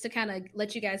numbers just to kind of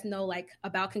let you guys know like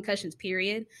about concussions,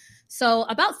 period. So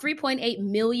about 3.8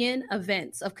 million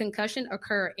events of concussion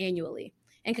occur annually.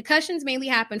 And concussions mainly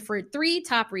happen for 3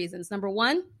 top reasons. Number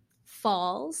 1,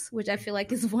 falls, which I feel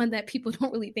like is one that people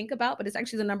don't really think about, but it's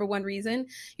actually the number 1 reason.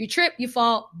 You trip, you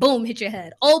fall, boom, hit your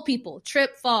head. Old people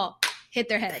trip, fall, hit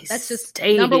their head. That's just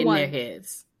number 1. Their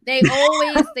heads. They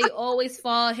always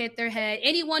fall, hit their head.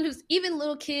 Anyone who's, even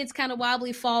little kids kind of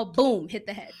wobbly, fall, boom, hit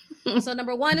the head. So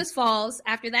number 1 is falls.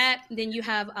 After that, then you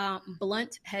have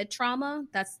blunt head trauma.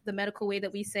 That's the medical way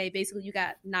that we say basically you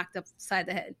got knocked upside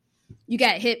the head. You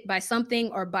got hit by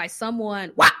something or by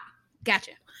someone. Wow,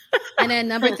 gotcha. And then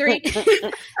number 3, is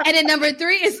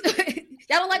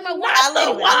y'all don't like my wow?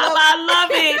 I love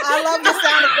it. I love the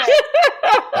sound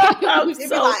effect. I'm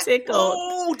so like, tickled.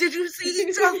 Oh, did you see he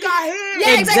just got hit?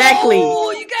 Yeah, exactly.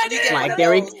 Oh, you got it. Like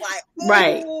there he,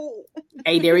 right.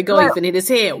 Hey, there we go. He finna hit his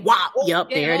head. Wow. Yep,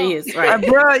 there it is. Right.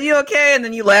 Bro, you okay? And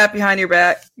then you laugh behind your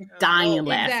back. Dying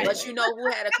laughing. But you know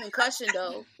who had a concussion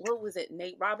though? What was it?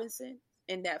 Nate Robinson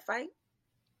in that fight?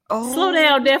 Oh. Slow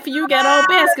down, nephew. You got on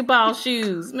basketball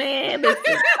shoes, man. Listen.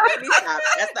 Let me stop.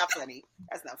 That's not funny.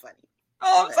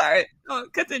 Oh, I'm sorry. Oh,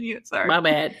 continue. Sorry. My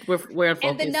bad. We're in focus.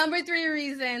 And the number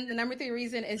three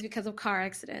reason is because of car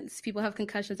accidents. People have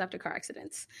concussions after car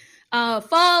accidents.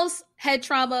 Falls, head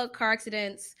trauma, car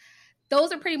accidents.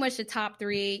 Those are pretty much the top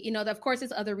 3. Of course,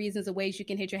 there's other reasons and ways you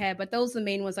can hit your head, but those are the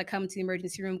main ones that come to the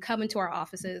emergency room, come into our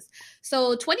offices.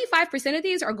 So 25% of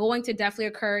these are going to definitely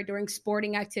occur during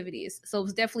sporting activities. So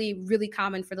it's definitely really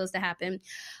common for those to happen.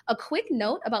 A quick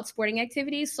note about sporting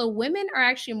activities. So women are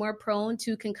actually more prone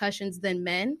to concussions than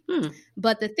men.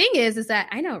 But the thing is that,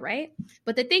 I know, right?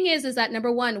 But the thing is that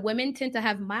number 1, women tend to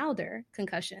have milder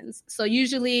concussions. So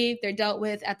usually they're dealt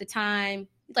with at the time,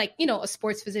 like, a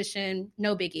sports physician,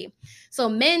 no biggie. So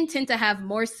men tend to have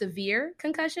more severe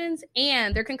concussions,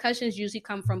 and their concussions usually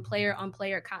come from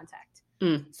player-on-player contact.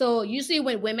 So usually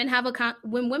when women have a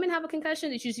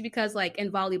concussion, it's usually because, like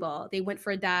in volleyball, they went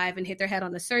for a dive and hit their head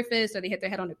on the surface, or they hit their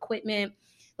head on equipment,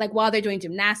 like while they're doing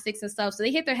gymnastics and stuff. So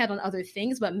they hit their head on other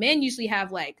things, but men usually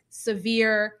have like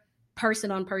severe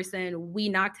person-on-person, we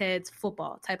knocked heads,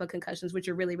 football type of concussions, which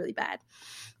are really, really bad.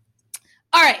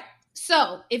 All right.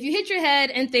 So if you hit your head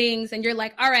and things and you're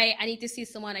like, all right, I need to see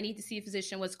someone, I need to see a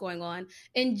physician, what's going on?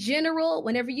 In general,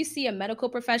 whenever you see a medical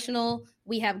professional,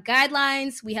 we have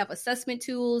guidelines, we have assessment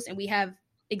tools, and we have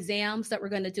exams that we're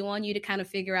going to do on you to kind of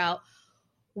figure out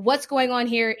what's going on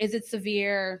here. Is it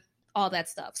severe? All that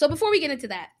stuff. So before we get into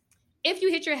that, if you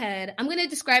hit your head, I'm going to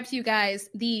describe to you guys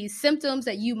the symptoms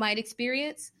that you might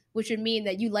experience, which would mean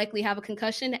that you likely have a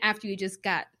concussion after you just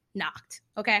got knocked.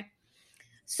 Okay.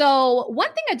 So one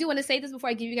thing I do want to say this before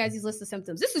I give you guys these list of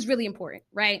symptoms. This is really important,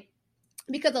 right?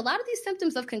 Because a lot of these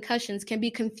symptoms of concussions can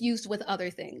be confused with other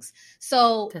things.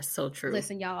 So that's so true.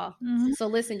 Listen, y'all.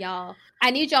 Mm-hmm.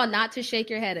 I need y'all not to shake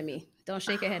your head at me. Don't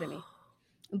shake your head at me.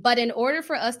 But in order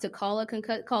for us to call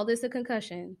this a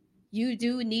concussion, you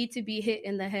do need to be hit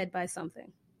in the head by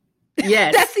something.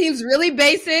 Yes. That seems really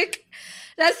basic.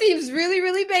 That seems really,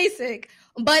 really basic.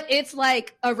 But it's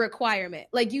like a requirement.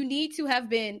 Like you need to have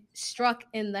been struck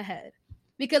in the head,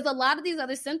 because a lot of these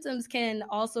other symptoms can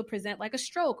also present like a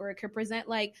stroke, or it could present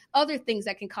like other things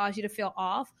that can cause you to feel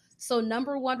off. So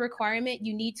number 1 requirement,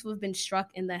 you need to have been struck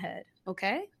in the head.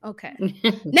 Okay.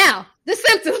 Now the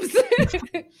symptoms.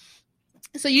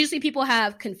 So usually people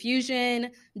have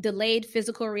confusion, delayed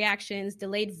physical reactions,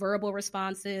 delayed verbal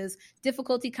responses,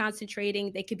 difficulty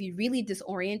concentrating. They could be really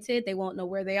disoriented. They won't know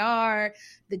where they are,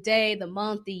 the day, the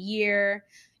month, the year,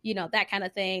 that kind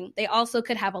of thing. They also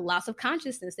could have a loss of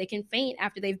consciousness. They can faint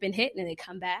after they've been hit and then they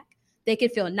come back. They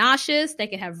could feel nauseous. They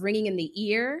could have ringing in the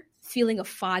ear, feeling of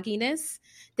fogginess.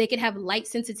 They could have light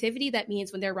sensitivity. That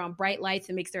means when they're around bright lights,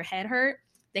 it makes their head hurt.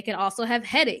 They can also have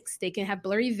headaches. They can have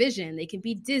blurry vision. They can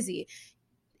be dizzy.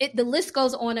 The list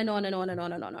goes on and on and on and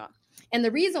on and on. And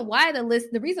the reason why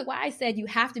I said you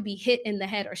have to be hit in the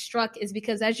head or struck is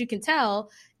because, as you can tell,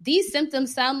 these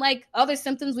symptoms sound like other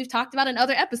symptoms we've talked about in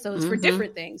other episodes for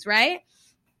different things, right?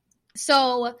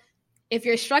 So if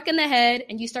you're struck in the head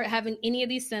and you start having any of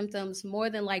these symptoms, more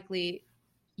than likely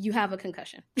you have a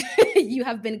concussion. You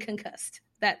have been concussed.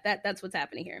 That's what's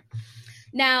happening here.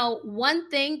 Now, one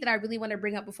thing that I really want to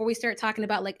bring up before we start talking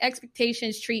about like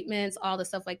expectations, treatments, all the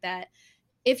stuff like that.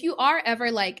 If you are ever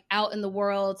like out in the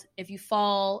world, if you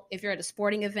fall, if you're at a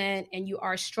sporting event and you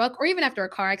are struck, or even after a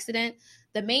car accident,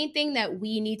 the main thing that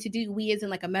we need to do, we as in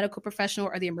like a medical professional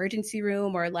or the emergency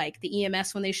room or like the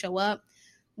EMS when they show up,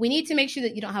 we need to make sure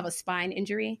that you don't have a spine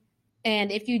injury.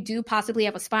 And if you do possibly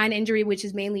have a spine injury, which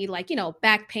is mainly like, you know,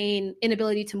 back pain,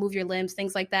 inability to move your limbs,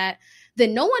 things like that,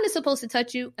 then no one is supposed to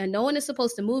touch you and no one is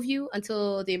supposed to move you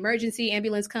until the emergency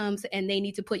ambulance comes and they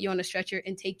need to put you on a stretcher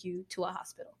and take you to a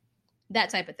hospital.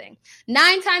 That type of thing.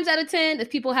 9 times out of 10, if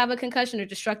people have a concussion or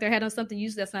just struck their head on something,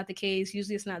 usually that's not the case.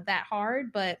 Usually it's not that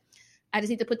hard, but I just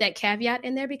need to put that caveat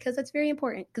in there because that's very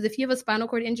important. Because if you have a spinal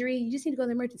cord injury, you just need to go to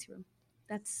the emergency room.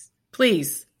 That's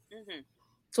please. Mm-hmm.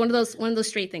 It's one of those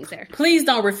straight things there. Please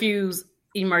don't refuse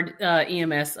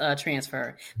EMS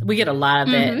transfer. We get a lot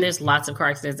of that. Mm-hmm. There's lots of car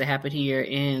accidents that happen here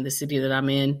in the city that I'm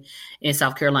in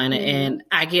South Carolina, and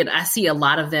I see a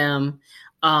lot of them.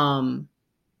 2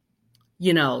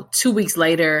 weeks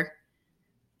later,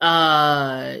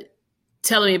 telling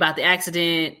me about the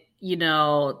accident,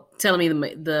 telling me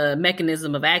the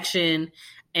mechanism of action.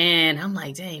 And I'm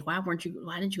like, dang, why didn't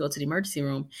you go to the emergency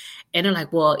room? And they're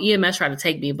like, well, EMS tried to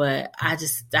take me, but I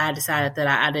decided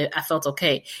that I felt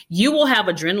okay. You will have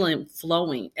adrenaline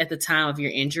flowing at the time of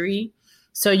your injury.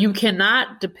 So you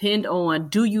cannot depend on,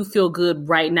 do you feel good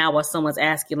right now while someone's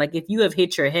asking? Like if you have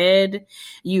hit your head,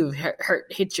 you've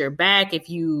hit your back, if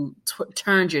you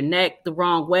turned your neck the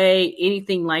wrong way,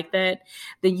 anything like that,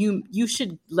 then you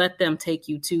should let them take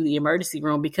you to the emergency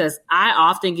room, because I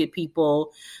often get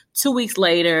people 2 weeks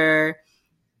later,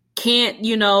 can't,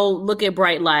 look at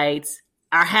bright lights,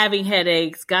 are having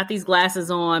headaches, got these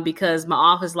glasses on because my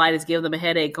office light is giving them a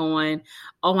headache going,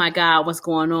 oh my God, what's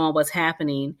going on? What's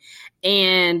happening?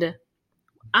 And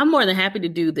I'm more than happy to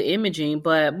do the imaging,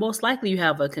 but most likely you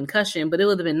have a concussion, but it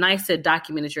would have been nice to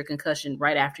document your concussion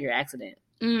right after your accident.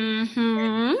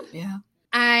 Mm-hmm. Yeah.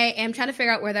 I am trying to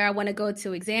figure out whether I want to go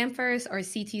to exam first or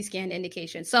CT scan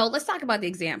indication. So let's talk about the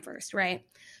exam first, right?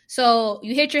 So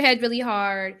you hit your head really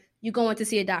hard. You go in to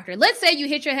see a doctor. Let's say you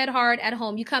hit your head hard at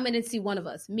home. You come in and see one of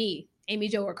us, me, Amy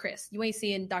Jo, or Chris. You ain't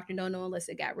seeing Dr. No unless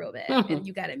it got real bad and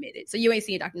you got admitted. So you ain't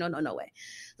seeing Dr. No way.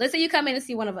 Let's say you come in and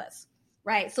see one of us,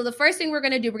 right? So the first thing we're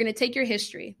going to do, we're going to take your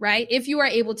history, right? If you are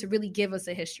able to really give us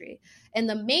a history. And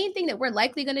the main thing that we're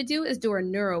likely going to do is do a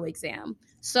neuro exam.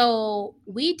 So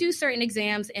we do certain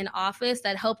exams in office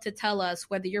that help to tell us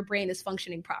whether your brain is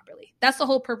functioning properly. That's the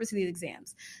whole purpose of these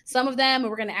exams. Some of them,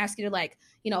 we're going to ask you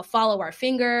to follow our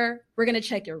finger. We're going to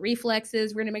check your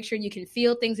reflexes. We're going to make sure you can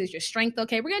feel things. Is your strength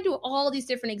okay? We're going to do all these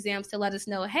different exams to let us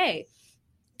know, hey,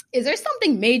 is there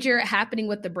something major happening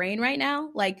with the brain right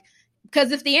now?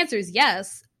 Because if the answer is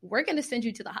yes, we're going to send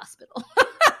you to the hospital.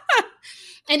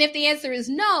 And if the answer is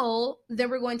no, then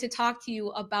we're going to talk to you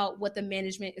about what the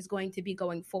management is going to be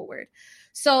going forward.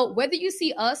 So whether you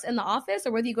see us in the office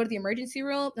or whether you go to the emergency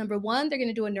room, number one, they're going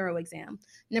to do a neuro exam.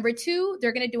 Number two,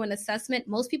 they're going to do an assessment.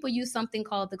 Most people use something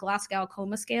called the Glasgow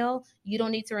Coma Scale. You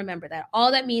don't need to remember that.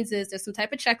 All that means is there's some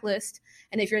type of checklist.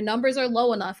 And if your numbers are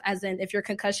low enough, as in if your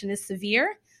concussion is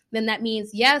severe, then that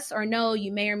means yes or no,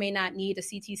 you may or may not need a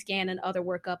CT scan and other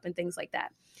workup and things like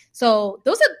that. So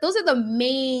those are the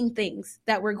main things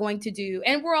that we're going to do.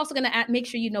 And we're also going to make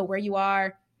sure you know where you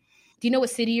are. Do you know what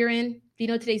city you're in? Do you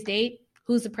know today's date?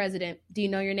 Who's the president? Do you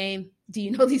know your name? Do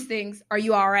you know these things? Are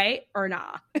you all right or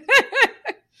nah?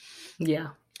 Yeah.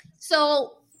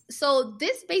 So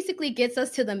this basically gets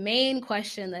us to the main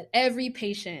question that every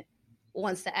patient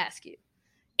wants to ask you.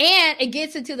 And it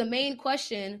gets into the main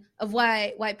question of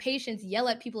why patients yell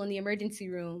at people in the emergency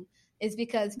room is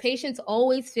because patients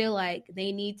always feel like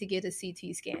they need to get a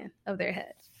CT scan of their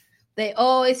head. They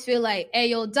always feel like, hey,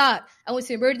 yo, doc, I went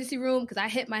to the emergency room because I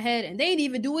hit my head and they didn't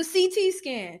even do a CT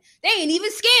scan. They ain't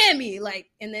even scan me.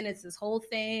 And then it's this whole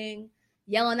thing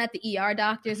yelling at the ER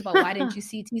doctors about why didn't you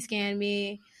CT scan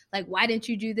me? Why didn't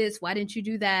you do this? Why didn't you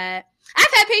do that?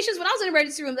 I've had patients when I was in the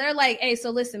emergency room, they're like, hey,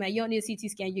 so listen, man, you don't need a CT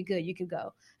scan. You're good. You can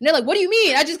go. And they're like, what do you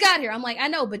mean? I just got here. I'm like, I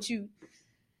know, but you're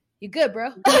good,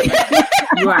 bro.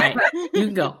 Right. You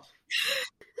can go.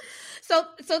 So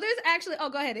there's actually,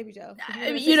 go ahead, Amy Jo.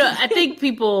 I think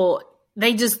people,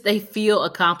 they feel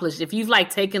accomplished. If you've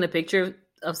taken a picture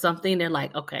of something, they're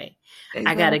like, okay,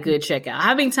 I got a good checkout.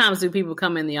 How many times do people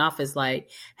come in the office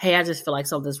hey, I just feel like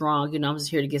something's wrong. I'm just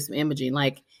here to get some imaging.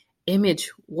 Image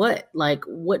what?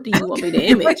 What do you want me to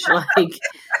image?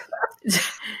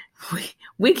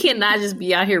 We cannot just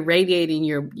be out here radiating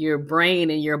your brain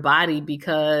and your body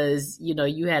because,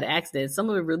 you had an accident.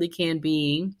 Some of it really can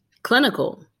be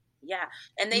clinical. Yeah.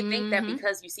 And they think that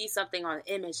because you see something on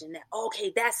the image and that,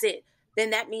 okay, that's it.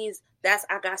 then that means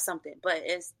I got something. But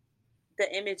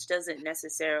the image doesn't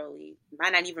necessarily,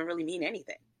 might not even really mean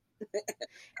anything.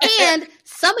 And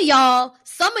some of y'all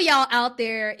out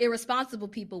there, irresponsible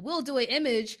people, will do an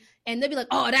image and they'll be like,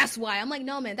 oh, that's why. I'm like,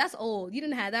 no, man, that's old. You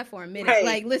didn't have that for a minute. Right.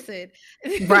 Like, listen,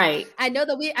 right. I know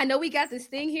we got this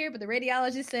thing here, but the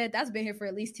radiologist said that's been here for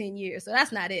at least 10 years. So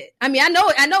that's not it. I mean, I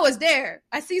know it's there.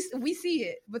 We see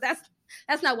it, but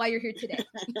that's not why you're here today.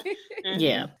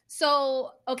 Yeah.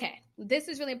 So, okay. This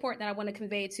is really important that I want to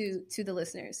convey to the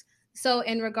listeners. So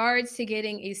in regards to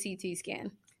getting a CT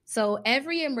scan, so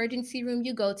every emergency room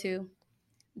you go to,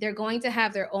 they're going to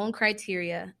have their own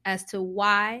criteria as to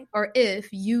why or if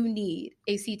you need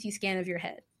a CT scan of your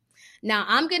head. Now,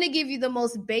 I'm going to give you the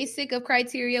most basic of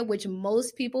criteria, which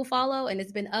most people follow, and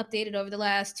it's been updated over the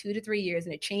last 2 to 3 years,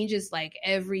 and it changes like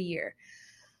every year.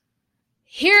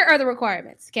 Here are the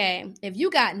requirements, okay? If you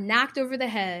got knocked over the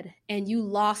head and you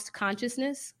lost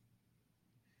consciousness,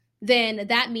 then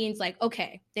that means like,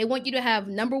 okay, they want you to have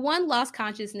number one, lost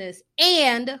consciousness,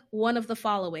 and one of the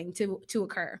following to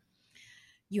occur.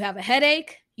 You have a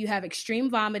headache, you have extreme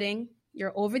vomiting,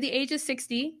 you're over the age of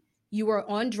 60, you were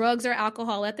on drugs or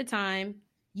alcohol at the time,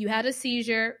 you had a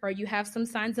seizure, or you have some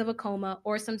signs of a coma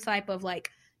or some type of like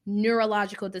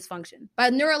neurological dysfunction. By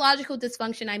neurological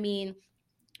dysfunction, I mean,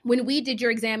 when we did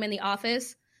your exam in the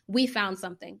office, we found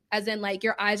something, as in like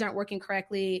your eyes aren't working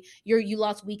correctly, you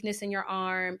lost weakness in your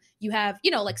arm, you have,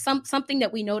 like something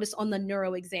that we noticed on the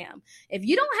neuro exam. If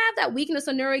you don't have that weakness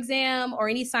on neuro exam or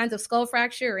any signs of skull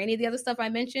fracture or any of the other stuff I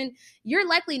mentioned, you're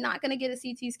likely not going to get a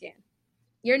CT scan.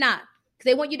 You're not, because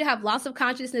they want you to have loss of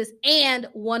consciousness and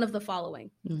one of the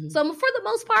following. Mm-hmm. So for the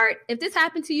most part, if this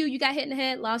happened to you, you got hit in the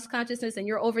head, lost consciousness, and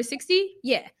you're over 60,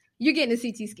 yeah, you're getting a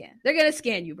CT scan. They're going to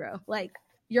scan you, bro. Like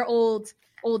you're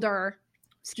older.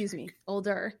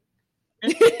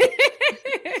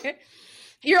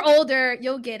 You're older,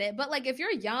 you'll get it. But like if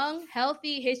you're young,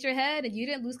 healthy, hit your head and you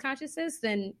didn't lose consciousness,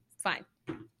 then fine.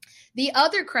 The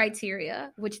other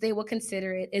criteria, which they will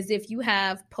consider it, is if you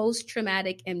have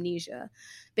post-traumatic amnesia.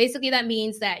 Basically, that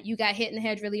means that you got hit in the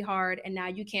head really hard and now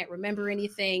you can't remember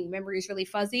anything. Memory is really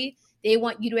fuzzy. They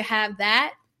want you to have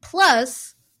that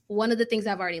plus one of the things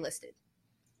I've already listed.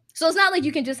 So it's not like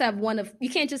you can't just have one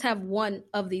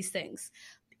of these things.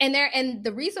 And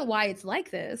the reason why it's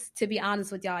like this, to be honest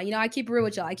with y'all, I keep it real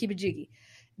with y'all. I keep it jiggy.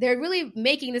 They're really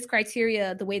making this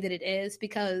criteria the way that it is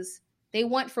because they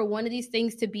want for one of these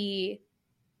things to be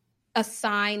a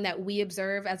sign that we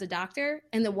observe as a doctor,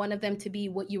 and then one of them to be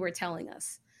what you were telling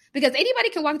us. Because anybody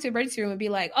can walk into an emergency room and be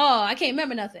like, oh, I can't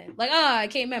remember nothing. Like, oh, I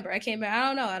can't remember. I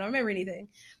don't know. I don't remember anything.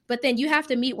 But then you have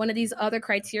to meet one of these other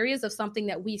criteria of something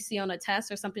that we see on a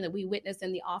test or something that we witness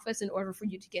in the office in order for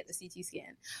you to get the CT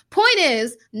scan. Point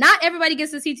is, not everybody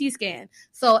gets the CT scan.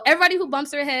 So everybody who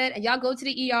bumps their head and y'all go to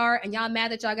the ER and y'all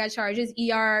mad that y'all got charges,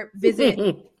 ER visit,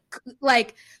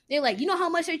 like, they're like, you know how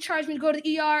much they charged me to go to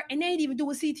the ER? And they ain't even do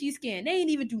a CT scan. They ain't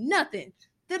even do nothing.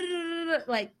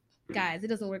 Like, guys, it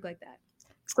doesn't work like that.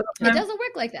 So, it doesn't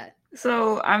work like that.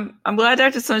 So I'm glad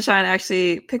Dr. Sunshine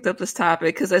actually picked up this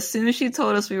topic, because as soon as she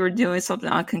told us we were doing something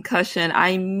on concussion, I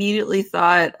immediately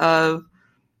thought of,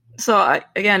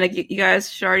 again, you guys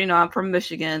should already know I'm from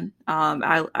Michigan.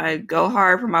 I go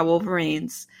hard for my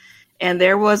Wolverines. And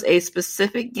there was a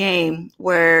specific game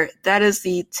where that is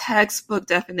the textbook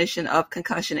definition of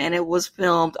concussion, and it was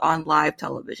filmed on live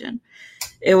television.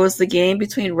 It was the game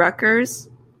between Rutgers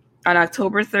on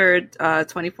October 3rd,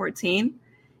 2014.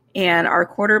 And our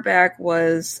quarterback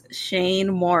was Shane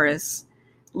Morris.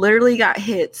 Literally got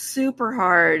hit super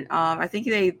hard. I think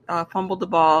they fumbled the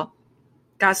ball,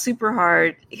 got super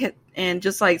hard, hit, and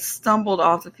just like stumbled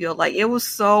off the field. Like, it was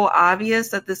so obvious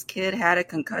that this kid had a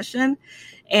concussion,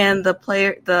 and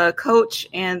the coach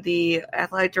and the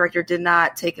athletic director did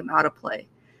not take him out of play.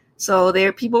 So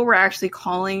people were actually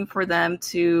calling for them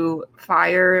to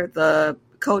fire the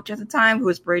coach at the time, who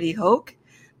was Brady Hoke,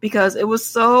 because it was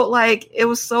so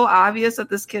obvious that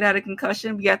this kid had a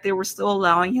concussion, yet they were still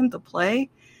allowing him to play,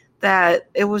 that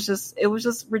it was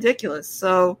just ridiculous.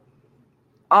 So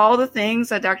all the things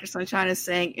that Dr. Sunshine is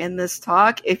saying in this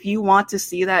talk, if you want to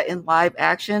see that in live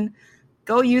action,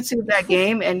 go YouTube that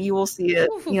game and you will see it,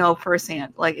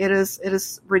 firsthand. Like, it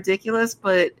is ridiculous,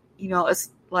 but it's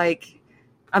like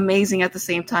amazing at the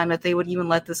same time that they would even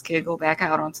let this kid go back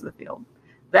out onto the field.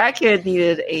 That kid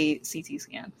needed a CT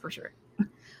scan for sure.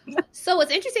 So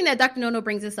it's interesting that Dr. Nono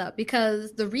brings this up,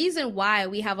 because the reason why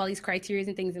we have all these criteria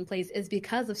and things in place is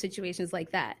because of situations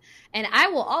like that. And I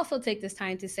will also take this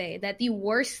time to say that the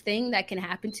worst thing that can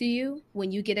happen to you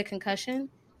when you get a concussion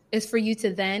is for you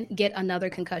to then get another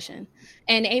concussion.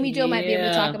 And Amy Jo might be able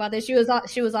to talk about this. She was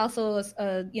also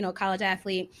a college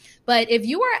athlete. But if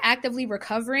you are actively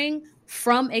recovering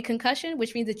from a concussion,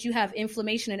 which means that you have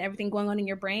inflammation and everything going on in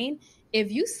your brain,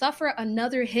 if you suffer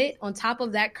another hit on top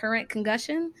of that current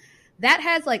concussion, that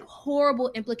has like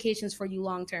horrible implications for you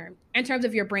long term in terms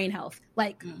of your brain health.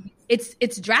 Like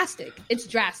it's drastic. It's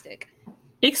drastic.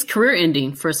 It's career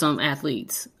ending for some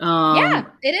athletes. Yeah,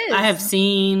 it is. I have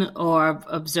seen or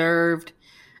observed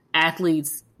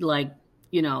athletes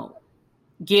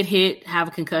get hit, have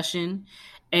a concussion,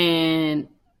 and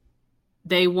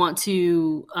they want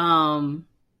to,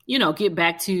 get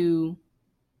back to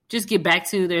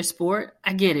their sport.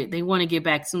 I get it. They want to get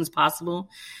back as soon as possible.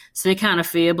 So they kind of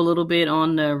fib a little bit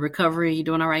on the recovery. You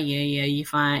doing all right? Yeah, you're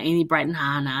fine. Any brighten?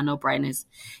 Nah, no brightness.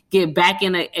 Get back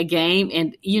in a game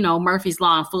and, Murphy's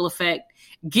Law in full effect.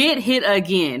 Get hit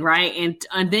again, right?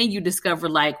 And then you discover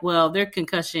their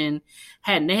concussion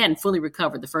hadn't fully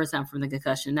recovered the first time from the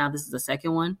concussion. Now this is the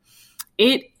second one.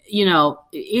 It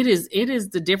is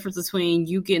the difference between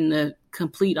you getting the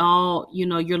complete all,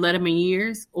 your letterman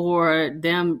years or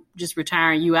them just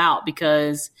retiring you out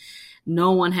because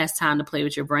no one has time to play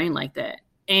with your brain like that.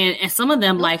 And some of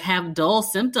them have dull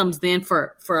symptoms then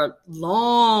for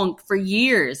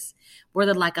years where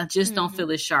they're like, I just don't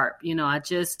feel as sharp. I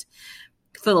just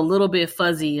feel a little bit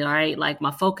fuzzy, all right? Like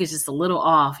my focus is a little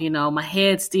off, my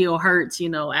head still hurts,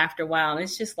 after a while. And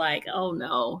it's just like, oh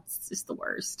no, it's just the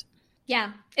worst.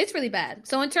 Yeah, it's really bad.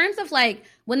 So in terms of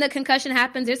when the concussion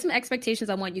happens, there's some expectations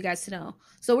I want you guys to know.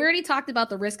 So we already talked about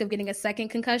the risk of getting a second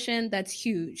concussion. That's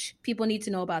huge. People need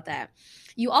to know about that.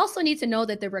 You also need to know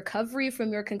that the recovery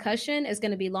from your concussion is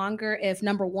going to be longer if,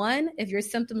 number one, if your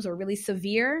symptoms are really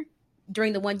severe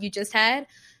during the one you just had.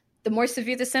 The more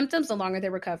severe the symptoms, the longer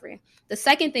the recovery. The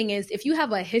second thing is if you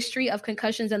have a history of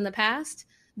concussions in the past,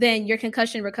 then your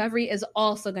concussion recovery is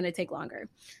also going to take longer.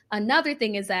 Another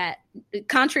thing is that,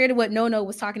 contrary to what Nono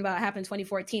was talking about happened in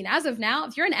 2014, as of now,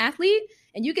 if you're an athlete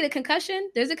and you get a concussion,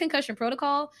 there's a concussion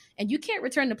protocol and you can't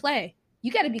return to play.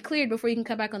 You got to be cleared before you can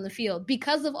come back on the field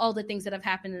because of all the things that have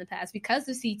happened in the past, because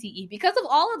of CTE, because of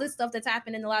all of this stuff that's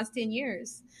happened in the last 10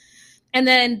 years. And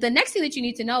then the next thing that you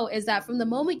need to know is that from the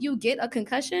moment you get a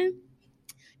concussion,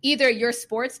 either your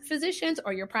sports physicians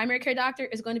or your primary care doctor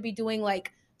is going to be doing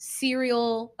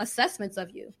serial assessments of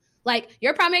you.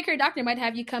 Your primary care doctor might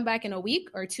have you come back in a week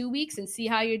or 2 weeks and see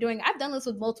how you're doing. I've done this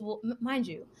with multiple, mind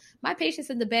you, my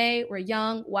patients in the Bay were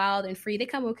young, wild, and free. They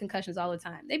come with concussions all the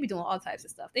time. They be doing all types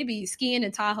of stuff. They be skiing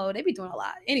in Tahoe. They be doing a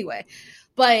lot anyway.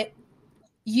 But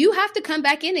you have to come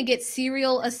back in and get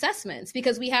serial assessments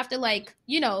because we have to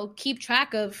keep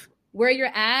track of where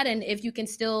you're at and if you can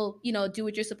still, do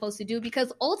what you're supposed to do.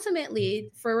 Because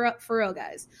ultimately, for real,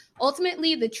 guys,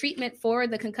 ultimately the treatment for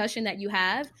the concussion that you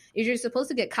have is you're supposed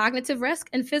to get cognitive rest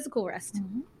and physical rest.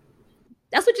 Mm-hmm.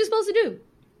 That's what you're supposed to do.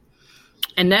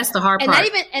 And that's the hard part.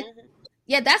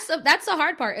 That's the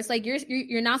hard part. It's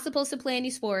you're not supposed to play any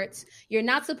sports. You're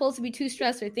not supposed to be too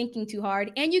stressed or thinking too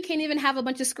hard. And you can't even have a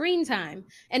bunch of screen time.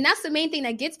 And that's the main thing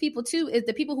that gets people too, is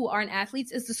the people who aren't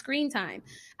athletes, is the screen time.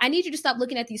 I need you to stop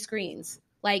looking at these screens.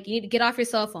 You need to get off your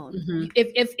cell phone. Mm-hmm.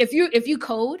 If you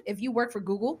code, if you work for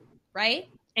Google, right?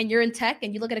 And you're in tech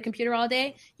and you look at a computer all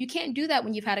day, you can't do that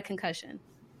when you've had a concussion.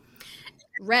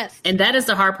 Rest. And that is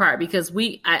the hard part because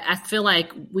I feel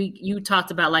like you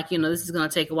talked about this is going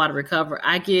to take a while to recover.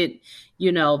 I get,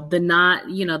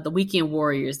 the weekend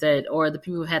warriors or the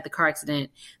people who had the car accident,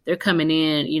 they're coming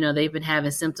in, they've been having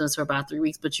symptoms for about 3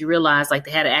 weeks, but you realize they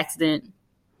had an accident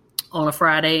on a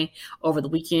Friday over the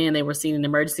weekend. They were seen in the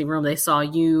emergency room. They saw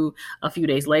you a few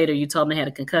days later. You told them they had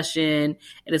a concussion and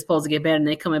it's supposed to get better. And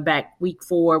they're coming back week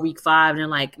 4, week 5. And they're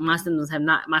like, my symptoms have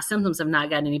not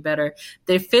gotten any better.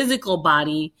 Their physical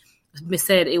body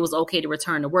said it was okay to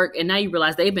return to work. And now you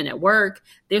realize they've been at work.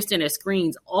 They're staring at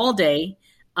screens all day.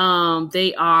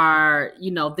 They are,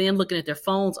 then looking at their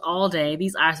phones all day.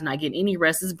 These eyes are not getting any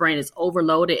rest. This brain is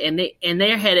overloaded and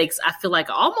their headaches, I feel like,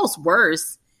 are almost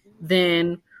worse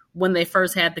than when they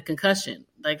first had the concussion.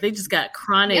 They just got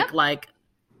chronic,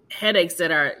 headaches that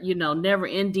are, never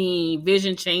ending,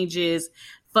 vision changes,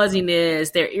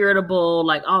 fuzziness, they're irritable,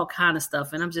 all kind of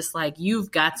stuff. And I'm just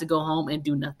you've got to go home and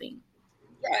do nothing.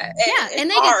 Yeah. And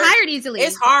they get tired easily.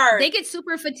 It's hard. They get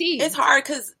super fatigued. It's hard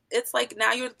because it's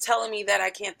now you're telling me that I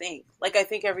can't think. I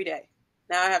think every day.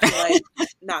 Now I have to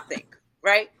not think.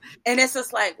 Right. And it's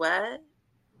just what?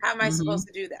 How am I supposed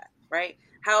to do that? Right.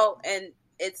 How, and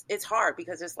it's hard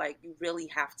because it's you really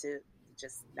have to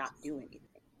just not do anything.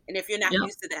 And if you're not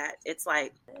used to that, it's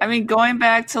like, I mean, going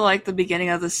back to like the beginning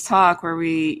of this talk where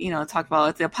we, talk about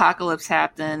like the apocalypse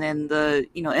happened and the,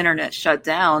 internet shut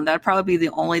down, that'd probably be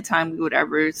the only time we would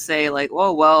ever say like,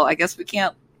 oh, well, I guess we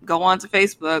can't go on to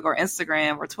Facebook or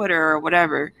Instagram or Twitter or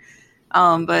whatever.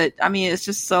 But I mean, it's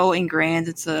just so ingrained.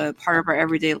 It's a part of our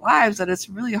everyday lives that it's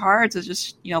really hard to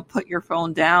just, put your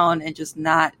phone down and just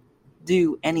not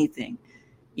do anything,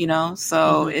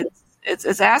 so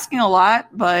it's asking a lot,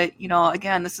 but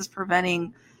again, this is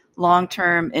preventing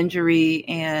long-term injury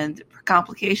and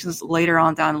complications later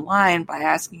on down the line by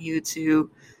asking you to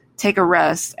take a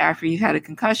rest after you've had a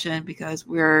concussion, because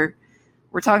we're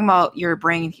talking about your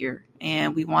brain here,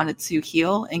 and we want it to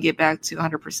heal and get back to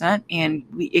 100%. And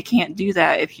it can't do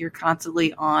that if you're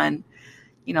constantly on,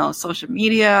 social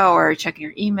media or checking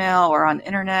your email or on the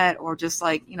internet, or just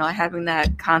like, having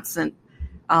that constant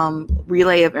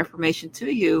relay of information to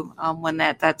you when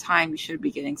at that time you should be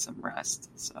getting some rest.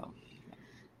 So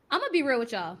I'm gonna be real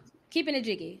with y'all, keeping it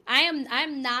jiggy.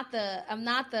 I'm not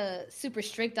the super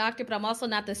strict doctor, but I'm also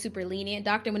not the super lenient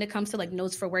doctor when it comes to like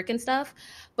notes for work and stuff.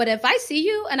 But if I see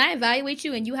you and I evaluate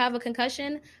you and you have a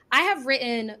concussion, I have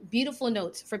written beautiful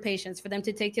notes for patients for them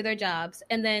to take to their jobs,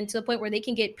 and then to the point where they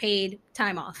can get paid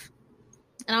time off.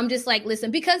 And I'm just like,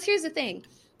 listen, because here's the thing,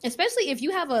 especially if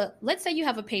you have let's say you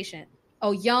have a patient,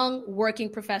 a young working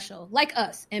professional like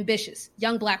us, ambitious,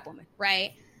 young Black woman,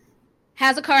 right?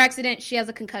 Has a car accident, she has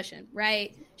a concussion,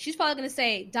 right? She's probably going to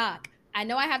say, Doc, I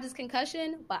know I have this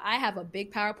concussion, but I have a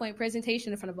big PowerPoint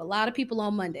presentation in front of a lot of people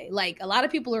on Monday. Like, a lot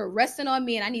of people are resting on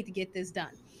me and I need to get this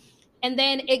done. And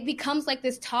then it becomes like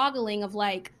this toggling of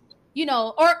like, or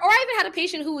I even had a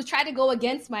patient who was trying to go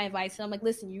against my advice. And I'm like,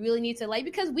 listen, you really need to, like,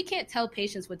 because we can't tell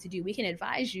patients what to do. We can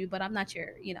advise you, but I'm not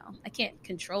your, I can't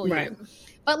control you.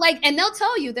 But like, and they'll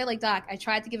tell you, they're like, Doc, I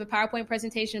tried to give a PowerPoint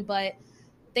presentation, but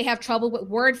they have trouble with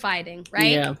word fighting,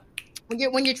 right? Yeah.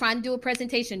 When you're trying to do a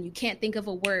presentation, you can't think of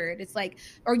a word. It's like,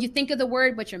 or you think of the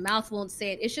word, but your mouth won't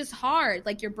say it. It's just hard.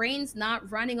 Like, your brain's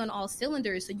not running on all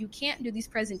cylinders. So you can't do these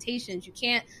presentations. You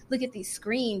can't look at these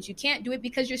screens. You can't do it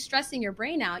because you're stressing your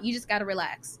brain out. You just got to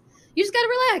relax.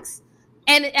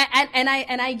 And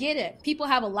I get it. People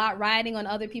have a lot riding on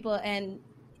other people, and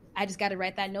I just got to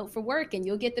write that note for work and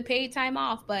you'll get the paid time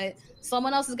off, but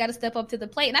someone else has got to step up to the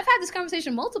plate. And I've had this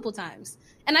conversation multiple times.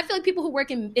 And I feel like people who work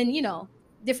in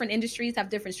different industries have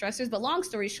different stressors, but long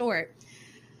story short,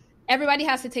 everybody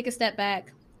has to take a step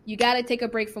back. You got to take a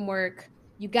break from work.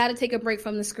 You got to take a break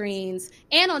from the screens.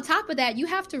 And on top of that, you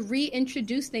have to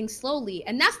reintroduce things slowly.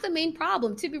 And that's the main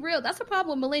problem. To be real, that's the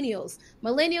problem with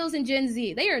millennials and Gen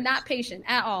Z. They are not patient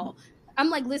at all. I'm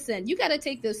like, listen, you got to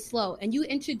take this slow, and you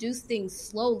introduce things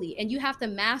slowly, and you have to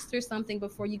master something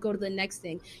before you go to the next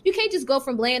thing. You can't just go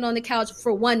from laying on the couch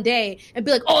for one day and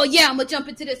be like, oh yeah, I'm gonna jump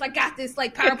into this. I got this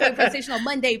like PowerPoint presentation on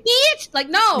Monday, bitch. Like,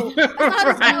 no, that's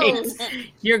not how this goes.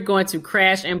 You're going to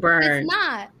crash and burn. It's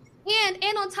not.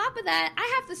 And on top of that,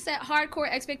 I have to set hardcore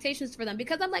expectations for them,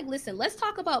 because I'm like, listen, let's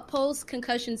talk about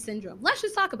post-concussion syndrome. Let's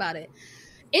just talk about it.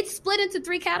 It's split into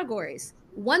 3 categories.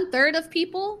 1/3 of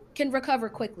people can recover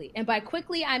quickly. And by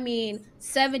quickly, I mean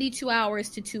 72 hours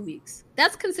to 2 weeks.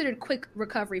 That's considered quick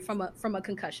recovery from a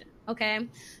concussion, okay?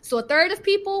 So 1/3 of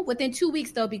people, within 2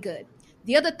 weeks, they'll be good.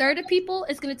 The other 1/3 of people,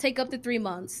 it's going to take up to 3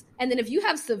 months. And then if you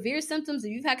have severe symptoms,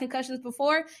 if you've had concussions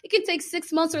before, it can take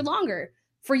 6 months or longer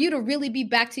for you to really be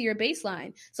back to your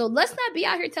baseline. So let's not be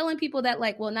out here telling people that,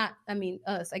 like, well,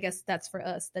 us, I guess that's for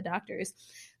us, the doctors.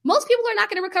 Most people are not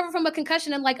going to recover from a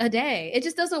concussion in like a day. It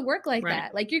just doesn't work like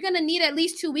that. Like, you're going to need at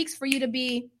least 2 weeks for you to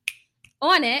be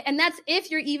on it. And that's if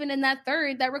you're even in that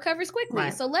 1/3 that recovers quickly.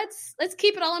 Right. So let's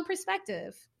keep it all in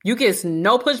perspective. You get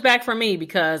no pushback from me,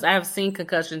 because I have seen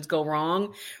concussions go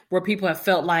wrong where people have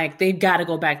felt like they've got to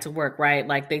go back to work, right?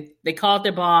 Like they called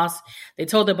their boss, they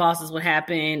told their bosses what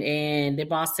happened, and their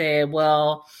boss said,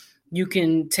 well, you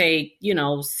can take,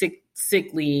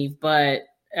 sick leave, but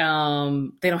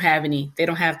they don't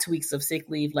have 2 weeks of sick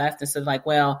leave left. And so like,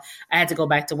 well, I had to go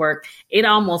back to work. It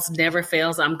almost never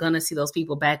fails. I'm going to see those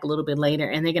people back a little bit later,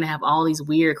 and they're going to have all these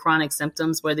weird chronic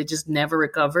symptoms where they just never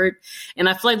recovered. And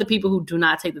I feel like the people who do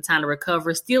not take the time to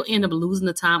recover still end up losing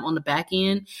the time on the back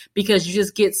end, because you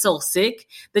just get so sick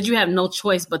that you have no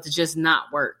choice but to just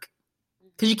not work.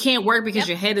 Because you can't work because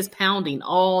your head is pounding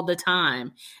all the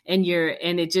time, and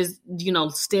it just,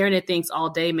 staring at things all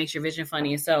day makes your vision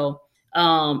funny. And so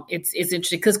it's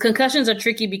interesting, because concussions are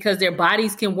tricky because their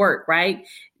bodies can work, right?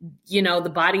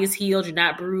 The body is healed. You're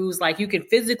not bruised. Like, you can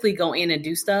physically go in and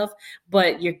do stuff,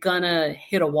 but you're gonna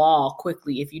hit a wall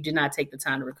quickly if you do not take the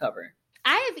time to recover.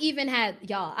 I have even had,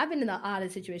 I've been in the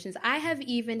oddest situations. I have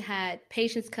even had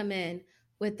patients come in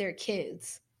with their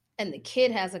kids, and the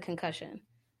kid has a concussion.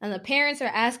 and the parents are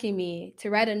asking me to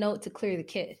write a note to clear the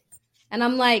kid. And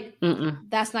I'm like,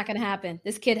 that's not going to happen.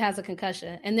 This kid has a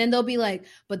concussion. And then they'll be like,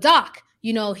 but doc,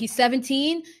 you know, he's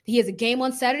 17. He has a game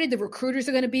on Saturday. The recruiters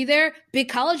are going to be there. Big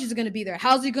colleges are going to be there.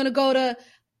 How's he going to go to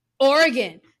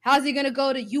Oregon? How's he going to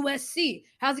go to USC?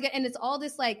 How's he going? And it's all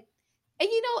this like, and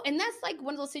you know, and that's like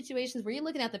one of those situations where you're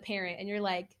looking at the parent and you're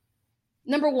like,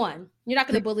 number one, you're not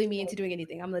going to bully me into doing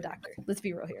anything. I'm the doctor. Let's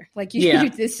be real here. Like,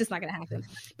 it's just not going to happen.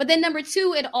 But then number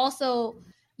two, it also,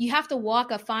 you have to walk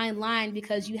a fine line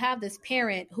because you have this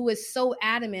parent who is so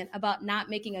adamant about not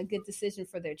making a good decision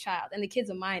for their child, and the kid's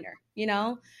a minor, you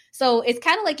know? So it's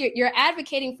kind of like you're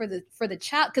advocating for the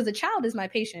child, because the child is my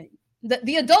patient.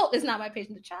 The adult is not my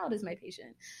patient. The child is my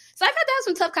patient. So I've had to have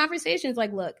some tough conversations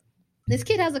like, look, this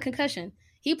kid has a concussion.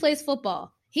 He plays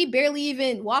football. He barely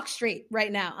even walks straight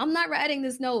right now. I'm not writing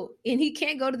this note, and he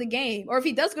can't go to the game. Or if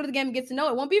he does go to the game and gets to know,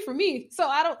 it won't be for me. So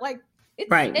I don't like it.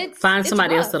 Right. Find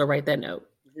somebody else that'll write that note.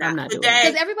 I'm not doing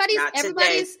it.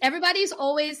 Because everybody's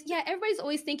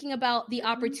always thinking about the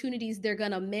opportunities they're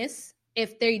going to miss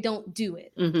if they don't do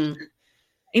it. Mm-hmm.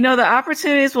 You know, the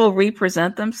opportunities will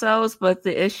represent themselves, but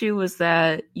the issue is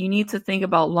that you need to think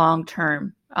about long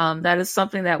term. That is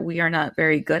something that we are not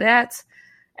very good at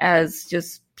as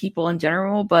just people in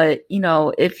general. But, you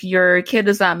know, if your kid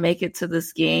does not make it to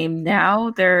this game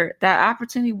now, that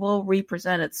opportunity will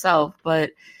represent itself.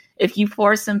 But if you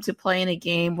force him to play in a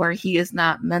game where he is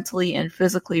not mentally and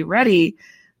physically ready,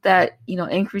 that, you know,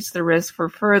 increase the risk for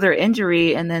further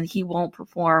injury, and then he won't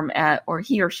perform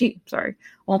he or she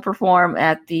won't perform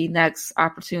at the next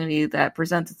opportunity that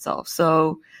presents itself.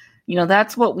 So, you know,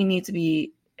 that's what we need to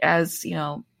be as,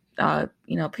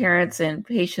 parents and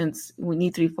patients, we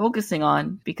need to be focusing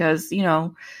on, because, you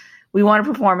know, we want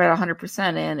to perform at 100%.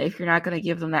 And if you're not going to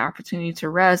give them the opportunity to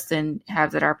rest and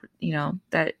have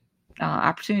that,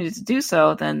 opportunity to do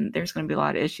so, then there's going to be a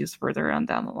lot of issues further on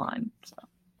down the line. So,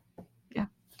 yeah.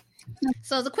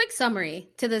 So as a quick summary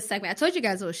to this segment, I told you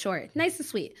guys it was short, nice and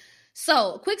sweet.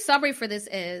 So a quick summary for this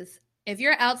is, if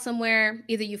you're out somewhere,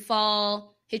 either you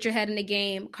fall, hit your head in a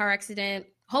game, car accident,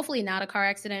 hopefully not a car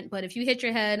accident, but if you hit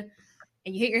your head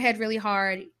and you hit your head really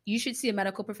hard, you should see a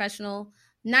medical professional.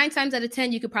 9 times out of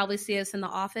 10, you could probably see us in the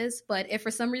office. But if for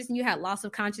some reason you had loss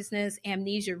of consciousness,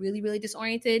 amnesia, really, really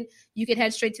disoriented, you could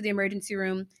head straight to the emergency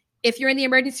room. If you're in the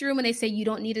emergency room and they say you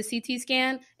don't need a CT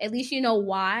scan, at least you know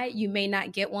why you may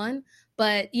not get one.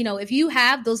 But, you know, if you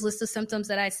have those list of symptoms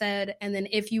that I said, and then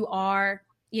if you are,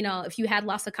 you know, if you had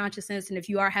loss of consciousness and if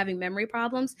you are having memory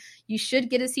problems, you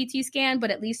should get a CT scan, but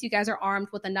at least you guys are armed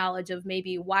with the knowledge of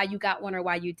maybe why you got one or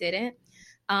why you didn't.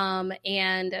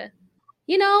 And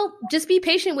you know, just be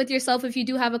patient with yourself if you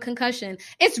do have a concussion.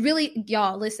 It's really,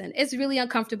 y'all, listen, it's really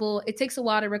uncomfortable. It takes a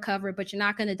while to recover, but you're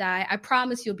not going to die. I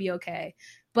promise you'll be okay.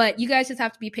 But you guys just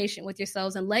have to be patient with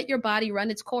yourselves and let your body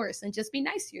run its course and just be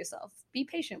nice to yourself. Be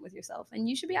patient with yourself and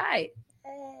you should be all right.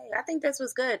 Hey, I think this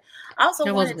was good. I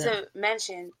also wanted to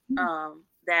mention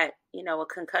that, you know, a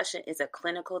concussion is a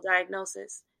clinical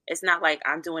diagnosis. It's not like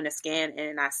I'm doing a scan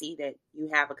and I see that you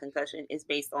have a concussion. It's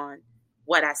based on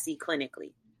what I see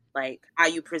clinically, like how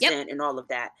you present and all of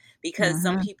that. Because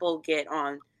some people get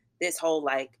on this whole,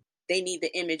 like, they need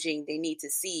the imaging, they need to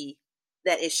see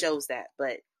that it shows that,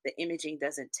 but the imaging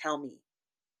doesn't tell me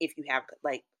if you have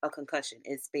like a concussion.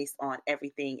 It's based on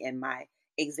everything in my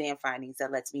exam findings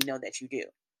that lets me know that you do.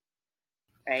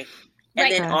 Right.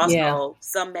 And then also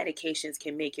some medications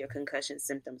can make your concussion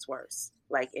symptoms worse.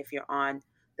 Like if you're on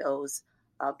those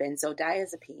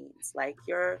benzodiazepines, like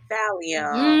your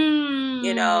Valium,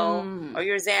 you know, or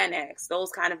your Xanax,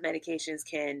 those kind of medications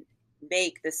can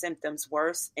make the symptoms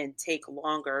worse and take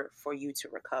longer for you to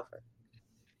recover.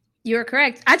 You're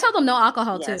correct. I told them no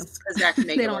alcohol too. Because that can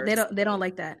make it worse. They don't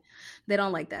like that. They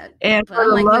don't like that. And for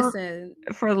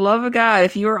the love of God,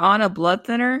 if you're on a blood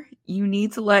thinner, you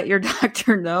need to let your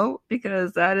doctor know,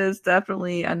 because that is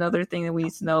definitely another thing that we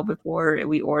need to know before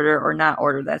we order or not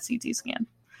order that CT scan.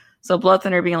 So blood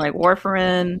thinner being like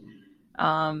warfarin,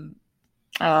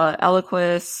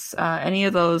 Eliquis, any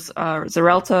of those,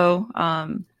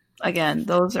 Xarelto. Again,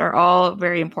 those are all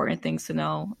very important things to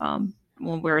know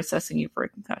when we're assessing you for a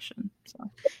concussion. So,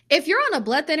 if you're on a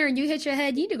blood thinner and you hit your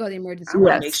head, you need to go to the emergency room.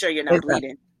 Yes. Make sure you're not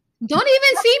bleeding. Don't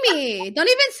even see me. Go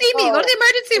to the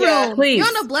emergency room. Please. You're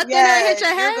on a blood thinner and hit your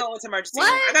head. You're going to emergency room.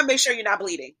 I gotta make sure you're not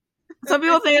bleeding. Some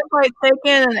people think it's like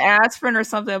taking an aspirin or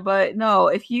something, but no,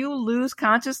 if you lose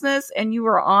consciousness and you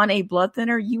are on a blood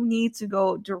thinner, you need to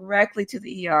go directly to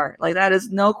the ER. Like, that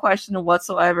is no question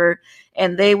whatsoever.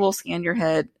 And they will scan your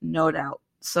head, no doubt.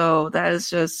 So that is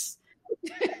just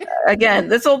again,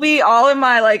 this will be all in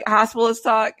my like hospitalist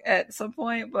talk at some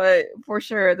point, but for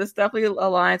sure, this definitely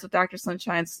aligns with Dr.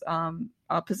 Sunshine's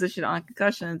position on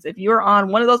concussions. If you're on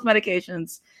one of those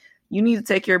medications, you need to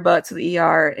take your butt to the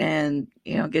ER and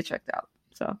get checked out.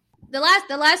 So. The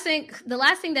last thing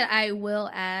that I will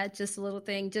add, just a little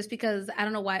thing, just because I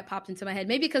don't know why it popped into my head.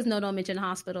 Maybe because Nono mentioned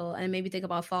hospital and maybe think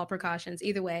about fall precautions.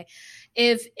 Either way,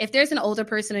 if there's an older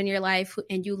person in your life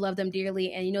and you love them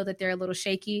dearly and you know that they're a little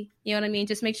shaky, you know what I mean?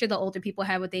 Just make sure the older people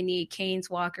have what they need, canes,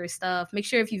 walkers, stuff. Make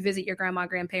sure if you visit your grandma,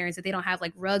 grandparents, that they don't have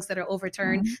like rugs that are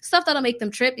overturned, stuff that'll make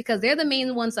them trip, because they're the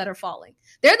main ones that are falling.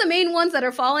 They're the main ones that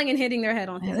are falling and hitting their head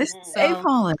on things. They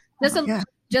falling.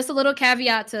 Just a little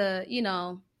caveat to,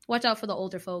 watch out for the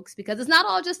older folks, because it's not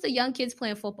all just the young kids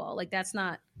playing football. Like, that's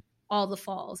not all the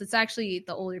falls. It's actually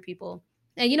the older people.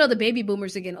 And the baby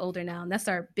boomers are getting older now, and that's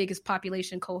our biggest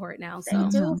population cohort now. So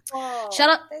they do fall. Shout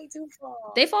out. They do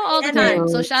fall. They fall all the time.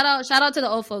 So shout out to the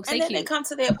old folks. And then they come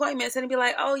to the appointments and be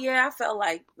like, "Oh yeah, I felt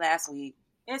like last week.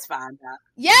 It's fine, Doc."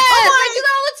 Yes, I do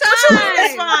that all the time.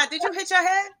 It's fine. Did you hit your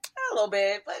head? A little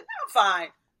bit, but I'm fine.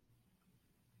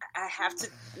 I have to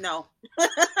no.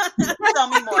 Tell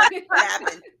me more. What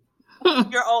happened?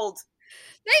 You're old.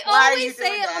 They always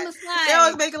say it on the slide. They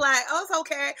always make it like, "Oh, it's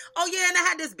okay." Oh yeah, and I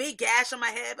had this big gash on my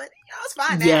head, but it's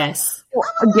fine now. Yes.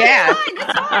 Yeah.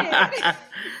 It's fine.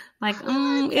 Like,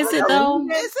 is it though?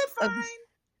 Is it fine?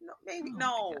 No, maybe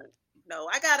no.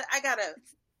 I gotta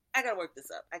work this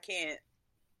up. I can't.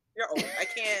 You're old. I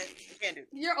can't do this.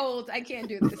 You're old. I can't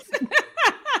do this.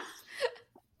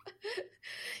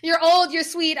 You're old. You're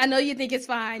sweet. I know you think it's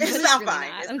fine. It's not fine.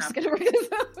 I'm just gonna work this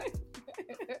up.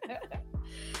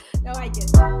 No, I get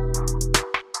it.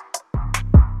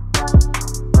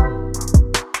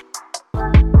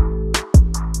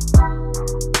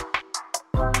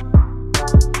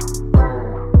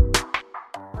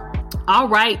 All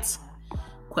right.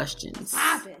 Questions.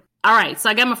 All right. So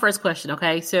I got my first question.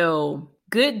 Okay. So,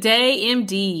 good day,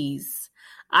 MDs.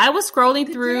 I was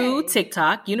scrolling through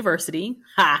TikTok University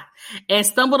and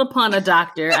stumbled upon a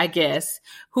doctor, I guess,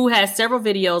 who has several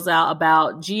videos out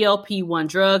about GLP-1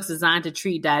 drugs designed to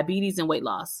treat diabetes and weight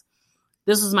loss.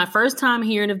 This was my first time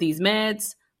hearing of these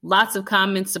meds. Lots of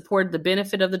comments supported the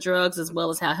benefit of the drugs as well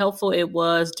as how helpful it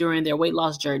was during their weight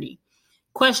loss journey.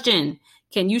 Question: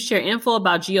 can you share info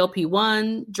about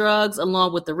GLP-1 drugs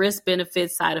along with the risk,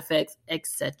 benefits, side effects,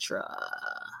 etc.?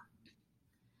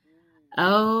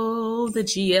 Oh, the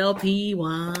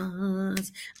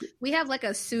GLP-1s. We have like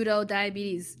a pseudo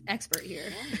diabetes expert here.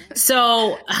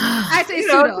 So I say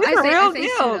pseudo. I say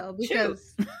pseudo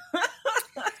because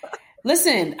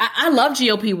listen, I love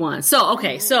GLP-1s. So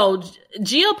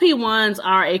GLP-1s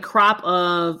are a crop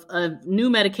of new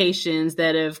medications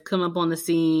that have come up on the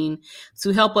scene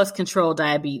to help us control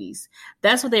diabetes.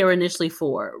 That's what they were initially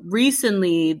for.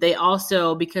 Recently, they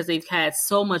also, because they've had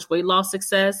so much weight loss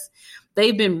success,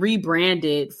 they've been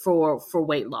rebranded for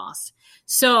weight loss.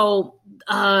 So,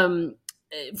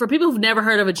 for people who've never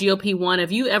heard of a GLP-1,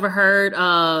 have you ever heard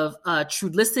of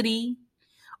Trulicity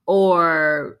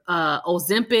or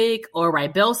Ozempic or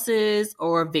Rybelsus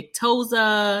or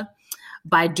Victoza,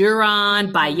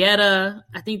 Bydureon, Byetta?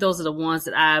 I think those are the ones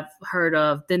that I've heard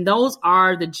of. Then those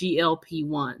are the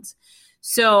GLP-1s.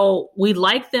 So we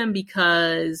like them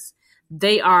because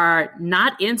they are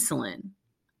not insulin,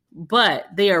 but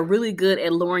they are really good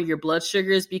at lowering your blood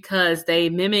sugars because they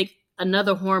mimic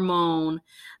another hormone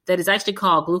that is actually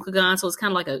called glucagon. So it's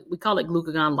kind of like we call it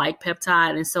glucagon-like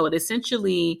peptide. And so it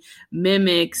essentially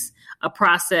mimics a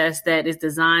process that is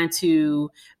designed to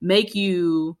make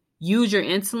you use your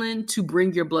insulin to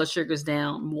bring your blood sugars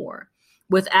down more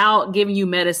without giving you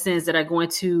medicines that are going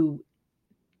to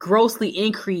grossly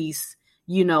increase,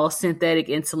 synthetic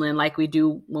insulin like we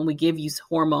do when we give you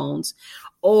hormones,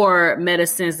 or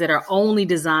medicines that are only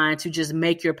designed to just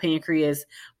make your pancreas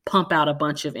pump out a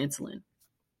bunch of insulin.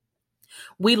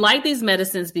 We like these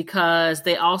medicines because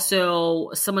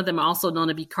some of them are also known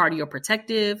to be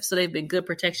cardioprotective. So they've been good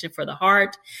protection for the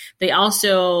heart. They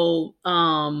also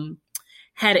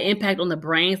had an impact on the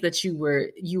brains that you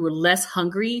were less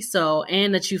hungry.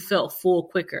 And that you felt full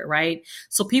quicker, right?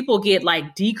 So people get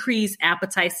like decreased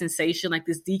appetite sensation, like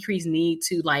this decreased need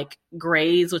to like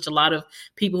graze, which a lot of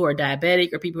people who are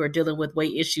diabetic or people who are dealing with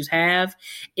weight issues have.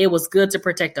 It was good to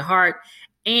protect the heart.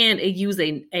 And it used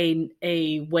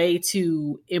a way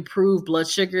to improve blood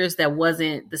sugars that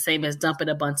wasn't the same as dumping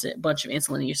a bunch of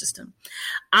insulin in your system.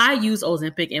 I use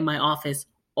Ozempic in my office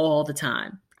all the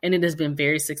time, and it has been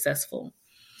very successful.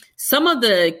 Some of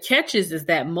the catches is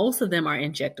that most of them are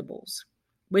injectables,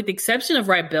 with the exception of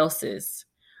Rybelsus,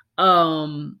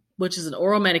 which is an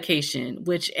oral medication,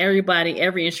 which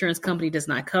every insurance company does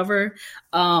not cover.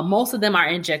 Most of them are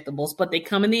injectables, but they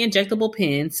come in the injectable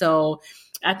pen. So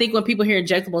I think when people hear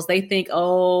injectables, they think,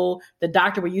 oh, the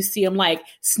doctor where you see them like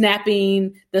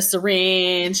snapping the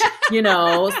syringe,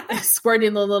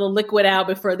 squirting the little liquid out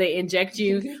before they inject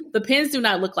you. The pens do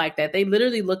not look like that. They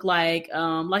literally look like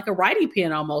a writing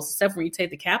pen almost, except when you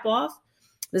take the cap off.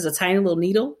 There's a tiny little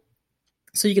needle.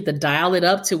 So you get to dial it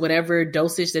up to whatever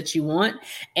dosage that you want,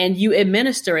 and you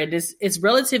administer it. It's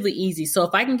relatively easy. So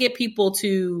if I can get people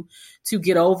to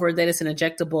get over that it's an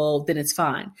injectable, then it's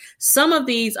fine. Most of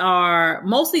these are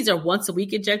once a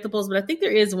week injectables, but I think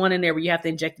there is one in there where you have to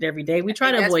inject it every day. We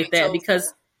try to avoid that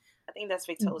because I think that's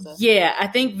Victoza. Yeah, I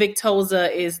think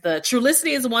Victoza is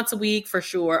Trulicity is once a week for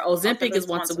sure. Ozempic is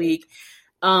once a week.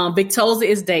 Victoza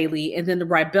is daily, and then the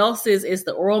Rybelsus is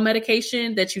the oral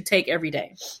medication that you take every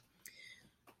day.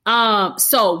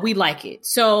 So we like it.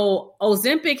 So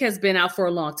Ozempic has been out for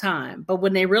a long time, but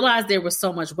when they realized there was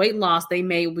so much weight loss, they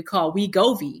made what we call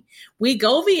Wegovy.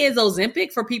 Wegovy is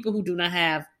Ozempic for people who do not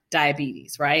have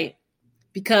diabetes, right?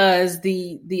 Because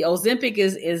the Ozempic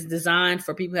is designed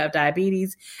for people who have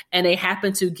diabetes and they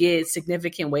happen to get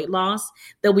significant weight loss.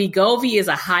 The Wegovy is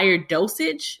a higher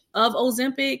dosage of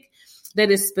Ozempic that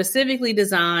is specifically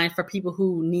designed for people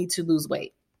who need to lose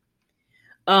weight.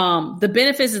 The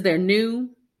benefits is they're new.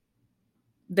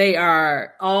 They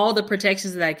are all the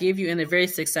protections that I give you, and they're very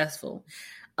successful.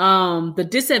 The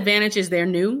disadvantage is they're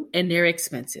new and they're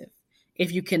expensive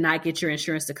if you cannot get your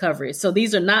insurance to cover it. So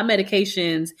these are not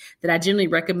medications that I generally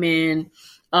recommend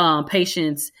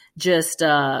patients just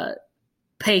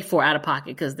pay for out of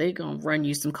pocket because they're going to run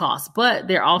you some costs. But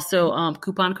they're also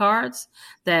coupon cards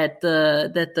that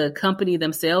the company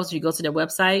themselves, you go to their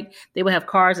website, they will have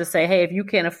cards that say, hey, if you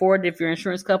can't afford it, if your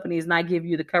insurance company is not giving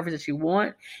you the coverage that you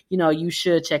want, you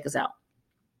should check us out.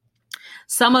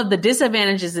 Some of the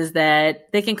disadvantages is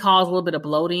that they can cause a little bit of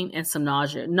bloating and some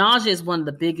nausea. Nausea is one of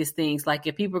the biggest things. Like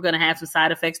if people are going to have some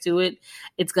side effects to it,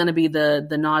 it's going to be the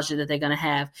nausea that they're going to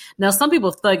have. Now, some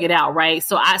people thug it out, right?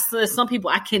 So some people,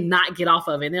 I cannot get off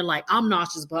of it. And they're like, I'm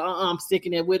nauseous, but I'm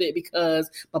sticking there with it because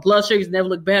my blood sugars never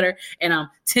look better and I'm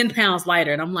 10 pounds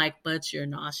lighter. And I'm like, but you're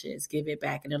nauseous. Give it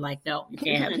back. And they're like, no, you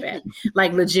can't have it back.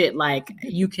 Like legit, like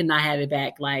you cannot have it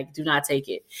back. Like do not take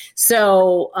it.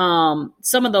 So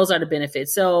some of those are the benefits.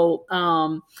 So,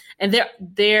 and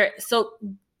so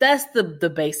that's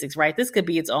the basics, right? This could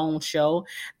be its own show.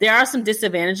 There are some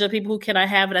disadvantages of people who cannot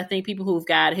have it. I think people who've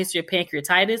got a history of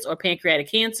pancreatitis or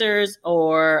pancreatic cancers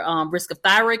or risk of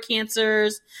thyroid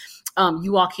cancers,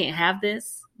 you all can't have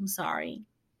this. I'm sorry.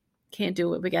 Can't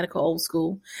do it. We got to go old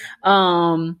school.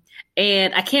 And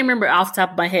I can't remember off the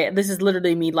top of my head. This is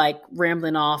literally me like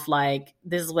rambling off. Like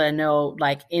this is what I know,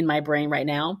 like in my brain right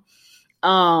now.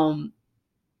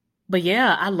 But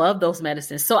yeah, I love those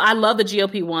medicines. So I love the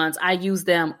GLP-1s. I use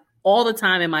them all the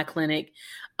time in my clinic.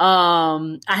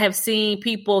 I have seen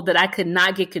people that I could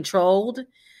not get controlled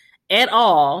at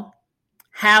all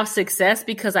have success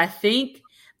because I think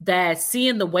that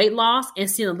seeing the weight loss and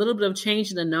seeing a little bit of change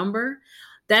in the number,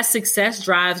 that success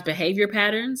drives behavior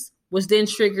patterns, which then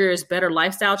triggers better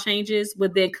lifestyle changes,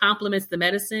 which then complements the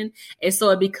medicine. And so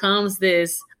it becomes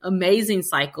this amazing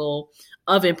cycle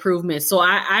of improvement. So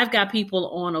I've got people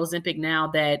on Ozempic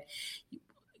now that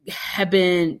have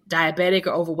been diabetic or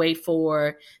overweight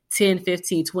for 10,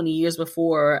 15, 20 years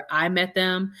before I met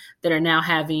them that are now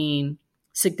having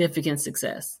significant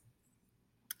success.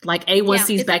 Like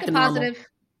A1C's back to normal.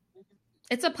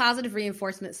 It's a positive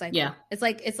reinforcement cycle. Yeah. It's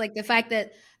like the fact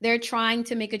that they're trying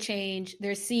to make a change.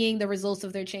 They're seeing the results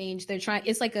of their change.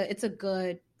 It's a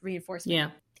good reinforcement. Yeah.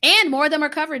 And more of them are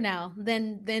covered now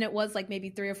than it was like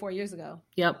maybe 3 or 4 years ago.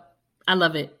 Yep. I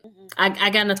love it. I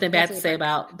got nothing bad to say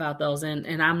about those.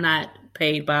 And I'm not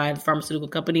paid by the pharmaceutical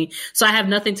company. So I have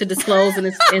nothing to disclose in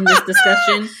this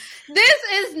discussion. This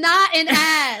is not an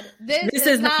ad. This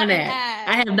is not an ad.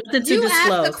 I have nothing to disclose. You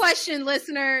asked the question,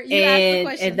 listener. You asked the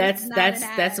question. And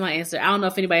that's my answer. I don't know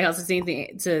if anybody else has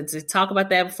anything to talk about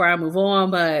that before I move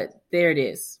on, but there it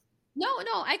is. No,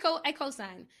 I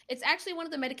co-sign. It's actually one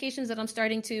of the medications that I'm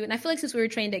starting to, and I feel like since we were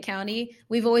trained at County,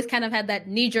 we've always kind of had that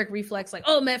knee-jerk reflex, like,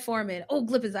 oh, metformin, oh,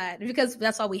 glipizide, because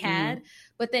that's all we had. Mm-hmm.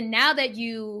 But then now that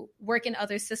you work in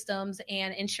other systems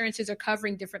and insurances are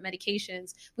covering different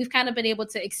medications, we've kind of been able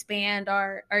to expand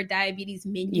our diabetes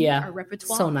menu, our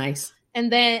repertoire. So nice.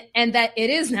 And that it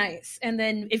is nice. And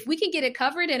then if we can get it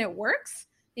covered and it works,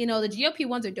 the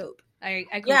GLP-1s are dope. I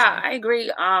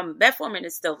agree. Metformin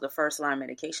is still the first line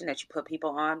medication that you put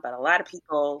people on, but a lot of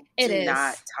people do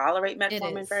not tolerate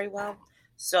metformin very well.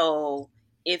 So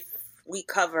if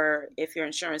your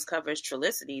insurance covers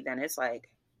Trulicity, then it's like,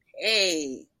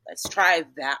 hey, let's try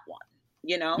that one,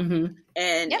 you know? Mm-hmm.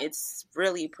 And it's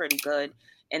really pretty good.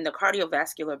 And the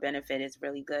cardiovascular benefit is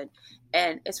really good.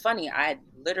 And it's funny, I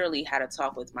literally had a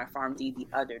talk with my PharmD the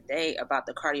other day about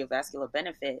the cardiovascular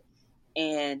benefit.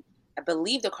 And I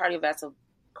believe the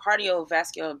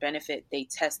cardiovascular benefit they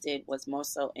tested was more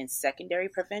so in secondary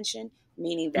prevention,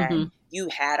 meaning that you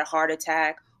had a heart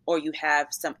attack or you have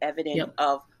some evidence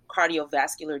of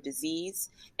cardiovascular disease,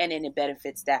 and then it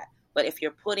benefits that. But if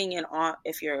you're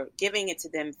if you're giving it to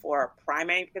them for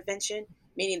primary prevention,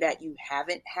 meaning that you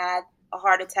haven't had a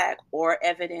heart attack or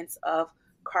evidence of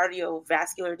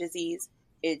cardiovascular disease,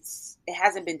 it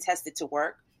hasn't been tested to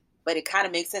work, but it kind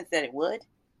of makes sense that it would,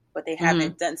 but they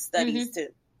haven't done studies to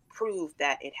prove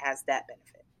that it has that benefit.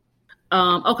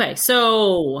 Okay,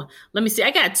 so let me see.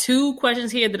 I got 2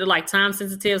 questions here that are like time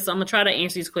sensitive, so I'm gonna try to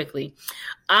answer these quickly.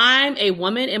 I'm a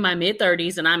woman in my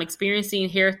mid-30s, and I'm experiencing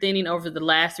hair thinning over the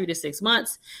last 3 to 6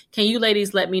 months. Can you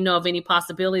ladies let me know of any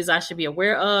possibilities I should be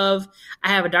aware of? I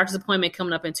have a doctor's appointment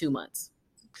coming up in 2 months.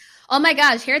 Oh my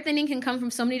gosh, hair thinning can come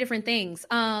from so many different things.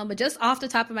 But just off the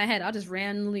top of my head, I'll just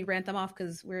randomly rant them off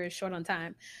because we're short on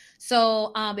time.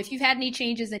 So if you've had any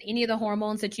changes in any of the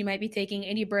hormones that you might be taking,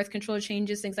 any birth control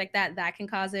changes, things like that, that can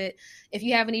cause it. If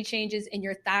you have any changes in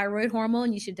your thyroid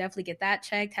hormone, you should definitely get that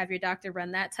checked. Have your doctor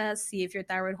run that test, see if your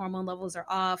thyroid hormone levels are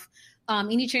off.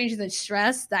 Any changes in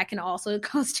stress, that can also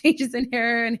cause changes in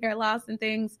hair and hair loss and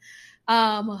things.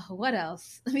 What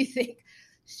else? Let me think.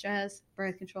 Stress,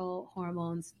 birth control,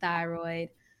 hormones, thyroid,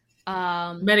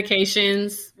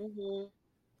 medications.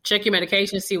 Check your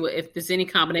medication, see if there's any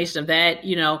combination of that.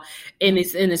 You know, in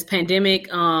this pandemic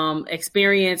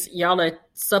experience, y'all are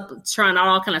trying out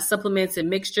all kind of supplements and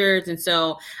mixtures, and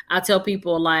so I tell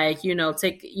people, like, you know,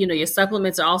 take, you know, your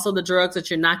supplements are also the drugs that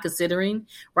you're not considering,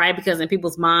 right? Because in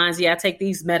people's minds, I take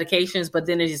these medications, but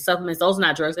then there's your supplements. Those are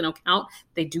not drugs; they don't count.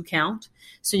 They do count.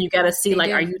 So you got to see, like,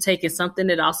 are you taking something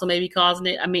that also may be causing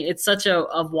it? I mean, it's such a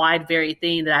wide, varied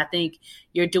thing that I think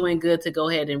you're doing good to go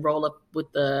ahead and roll up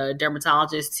with the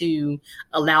dermatologist to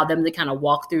allow them to kind of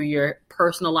walk through your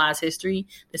personalized history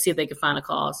to see if they can find a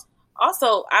cause.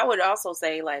 Also, I would also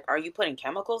say, like, are you putting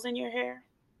chemicals in your hair?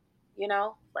 You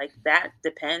know, like, that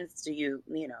depends. Do you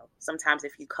know, sometimes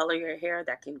if you color your hair,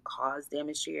 that can cause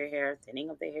damage to your hair, thinning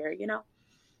of the hair, you know.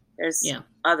 There's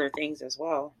other things as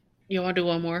well. You want to do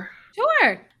one more?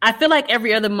 Sure. I feel like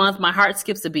every other month my heart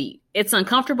skips a beat. It's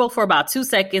uncomfortable for about 2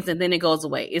 seconds and then it goes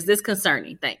away. Is this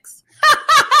concerning? Thanks.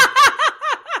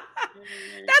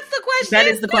 That's the question. That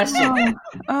is the question.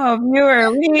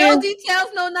 Viewer, no details,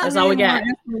 no nothing. That's all we got.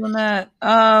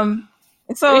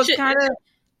 So kind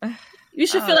of, you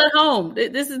should feel at home.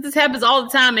 This happens all the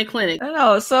time in clinic. I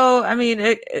know. So I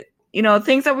mean, you know,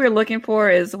 things that we're looking for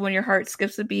is when your heart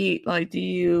skips a beat. Like, do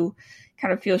you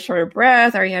kind of feel short of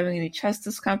breath? Are you having any chest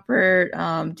discomfort?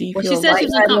 Do you feel she said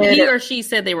lightheaded? He or she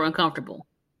said they were uncomfortable.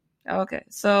 Okay,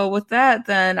 so with that,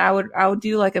 then I would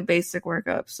do like a basic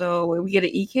workup. So we get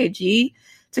an EKG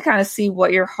to kind of see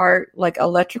what your heart, like,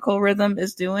 electrical rhythm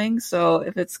is doing. So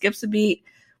if it skips a beat,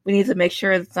 we need to make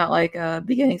sure it's not like a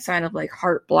beginning sign of like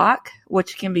heart block,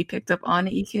 which can be picked up on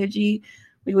an EKG.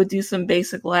 We would do some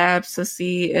basic labs to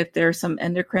see if there's some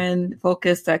endocrine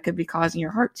focus that could be causing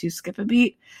your heart to skip a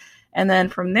beat. And then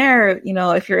from there, you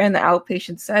know, if you're in the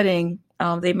outpatient setting,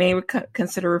 they may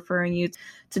consider referring you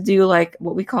to do like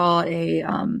what we call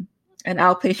an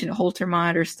outpatient Holter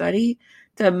monitor study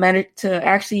to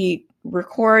actually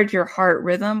record your heart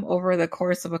rhythm over the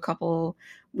course of a couple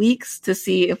weeks to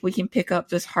see if we can pick up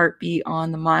this heartbeat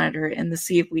on the monitor and to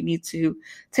see if we need to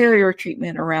tailor your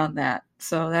treatment around that.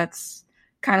 So that's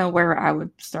kind of where I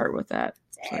would start with that.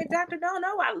 Hey, Dr.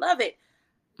 Dono, I love it.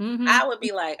 Mm-hmm. I would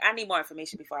be like, I need more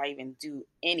information before I even do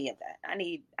any of that. I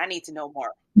need to know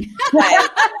more. Like,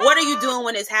 what are you doing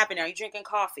when it's happening? Are you drinking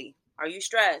coffee? Are you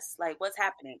stressed? Like, what's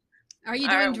happening? Are you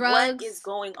doing drugs? What is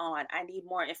going on? I need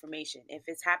more information. If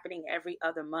it's happening every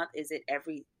other month, is it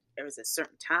there is a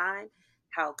certain time?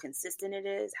 How consistent it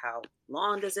is? How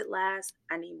long does it last?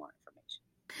 I need more information.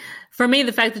 For me,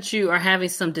 the fact that you are having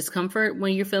some discomfort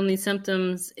when you're feeling these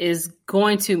symptoms is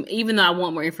going to, even though I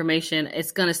want more information,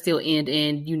 it's going to still end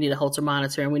in you need a Holter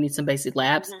monitor and we need some basic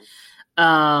labs.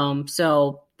 Mm-hmm.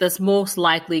 So that's most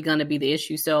likely going to be the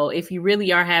issue. So if you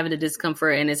really are having a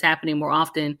discomfort and it's happening more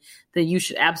often, then you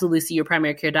should absolutely see your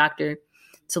primary care doctor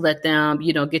to let them,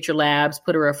 you know, get your labs,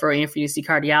 put a referral in for you to see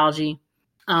cardiology,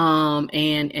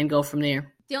 and go from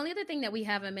there. The only other thing that we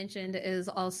haven't mentioned is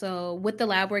also with the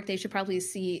lab work, they should probably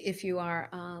see if you are,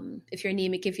 if you're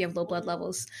anemic, if you have low blood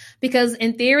levels. Because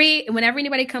in theory, whenever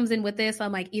anybody comes in with this,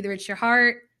 I'm like, either it's your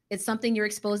heart, it's something you're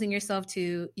exposing yourself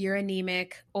to, you're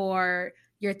anemic, or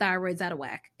your thyroid's out of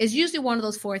whack. It's usually one of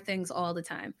those 4 things all the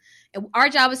time. And our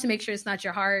job is to make sure it's not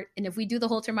your heart. And if we do the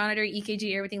Holter monitor,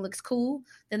 EKG, everything looks cool,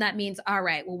 then that means, all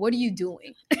right, well, what are you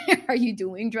doing? Are you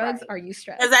doing drugs? Right. Are you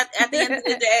stressed? Because at the end of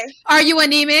the day. Are you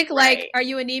anemic? Like, are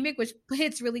you anemic? Which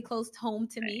hits really close home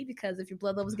to me, because if your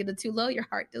blood levels get too low, your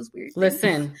heart does weird things.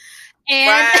 Listen.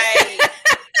 And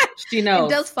she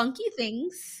knows. It does funky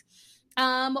things.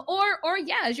 Or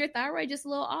is your thyroid just a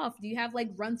little off? Do you have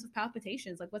like runs of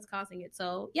palpitations? Like, what's causing it?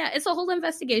 So yeah, it's a whole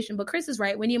investigation. But Chris is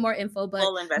right. We need more info. But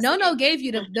No gave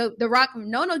you the rock.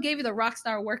 No gave you the rock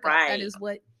star workout. Right. That is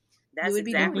what that's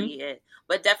exactly it.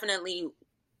 But definitely,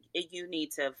 you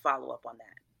need to follow up on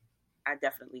that. I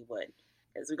definitely would,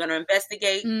 because we're going to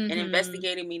investigate, and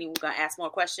investigating meaning we're going to ask more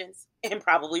questions and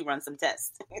probably run some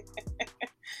tests.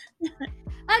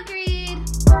 Agreed.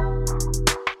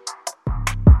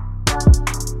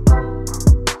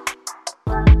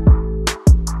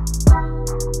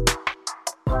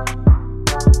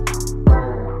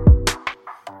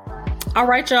 All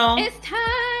right, y'all. It's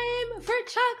time for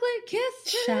chocolate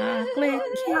kisses. Chocolate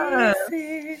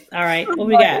kisses. All right, what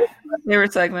we got?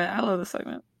 Favorite segment. I love this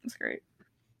segment. It's great.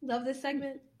 Love this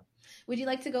segment. Would you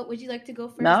like to go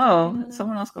first? No,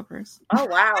 someone else go first. Oh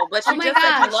wow! But you just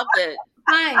said you loved it.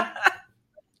 Fine.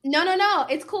 No.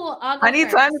 It's cool. I need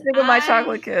time to think of my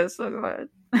chocolate kiss. So go ahead.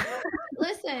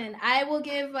 Listen, I will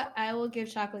give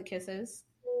chocolate kisses.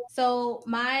 So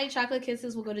my chocolate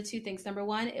kisses will go to 2 things. Number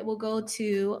 1, it will go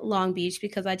to Long Beach,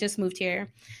 because I just moved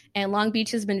here, and Long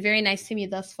Beach has been very nice to me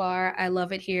thus far. I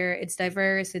love it here. It's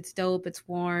diverse. It's dope. It's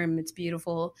warm. It's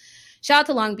beautiful. Shout out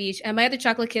to Long Beach. And my other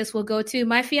chocolate kiss will go to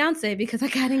my fiance, because I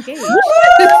got engaged since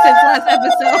last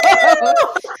episode.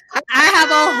 I have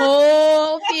a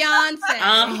whole fiance.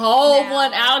 A whole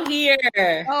one out here.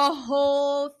 A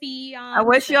whole fiance. I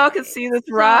wish y'all could see this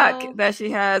rock that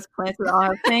she has planted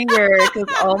on her finger,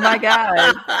 because oh my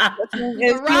God.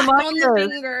 The rock on the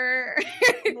finger.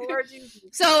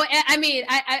 So, I mean,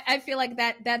 I feel like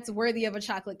that's worthy of a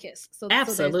chocolate kiss. So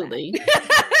absolutely.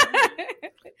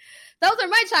 Those are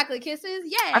my chocolate kisses.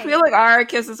 Yay. I feel like our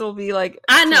kisses will be like...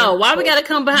 I know. Why we got to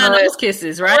come behind those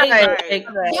kisses, right? Like,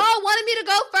 y'all wanted me to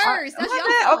go first. That's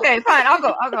y'all. Okay, fine. I'll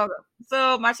go.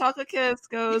 So my chocolate kiss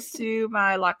goes to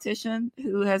my loctician,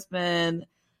 who has been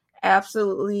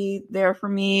absolutely there for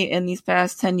me in these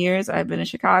past 10 years. I've been in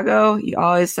Chicago. You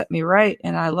always set me right,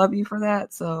 and I love you for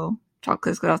that. So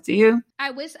chocolate goes out to you. I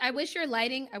wish your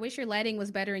lighting was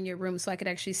better in your room, so I could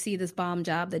actually see this bomb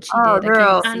job that you did.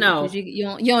 Girl, I know you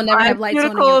don't never have lights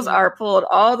on. My cuticles are pulled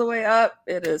all the way up.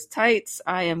 It is tight.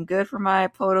 I am good for my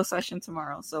photo session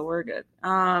tomorrow, so we're good.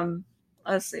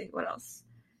 Let's see what else.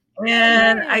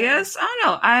 And I guess I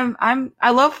don't know. I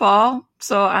love fall,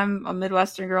 so I'm a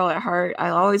Midwestern girl at heart. I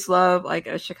always love like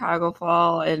a Chicago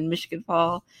fall and Michigan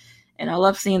fall. And I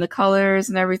love seeing the colors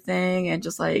and everything, and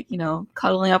just like,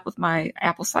 cuddling up with my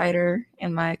apple cider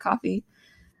and my coffee.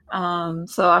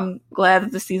 So I'm glad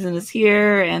that the season is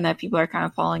here, and that people are kind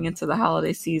of falling into the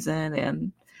holiday season,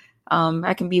 and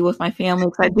I can be with my family.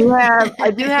 I do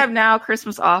have now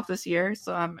Christmas off this year,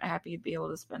 so I'm happy to be able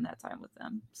to spend that time with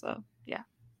them. So yeah.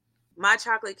 My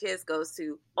chocolate kiss goes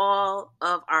to all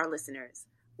of our listeners.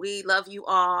 We love you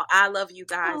all. I love you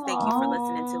guys. Aww. Thank you for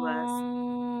listening to us.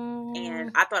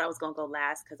 And I thought I was going to go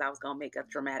last, because I was going to make a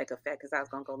dramatic effect, because I was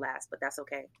going to go last, but that's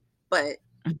okay. But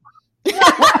it's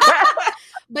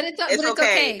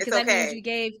okay, because that means you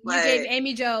gave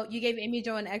Amy Jo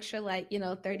an extra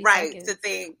 30 seconds to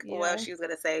think what she was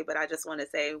going to say. But I just want to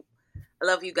say I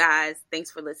love you guys. Thanks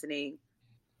for listening.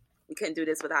 We couldn't do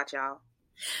this without y'all.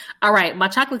 All right, my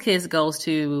chocolate kiss goes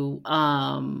to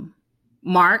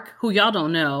Mark, who y'all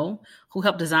don't know, who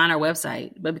helped design our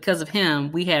website. But because of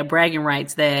him, we had bragging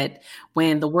rights that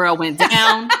when the world went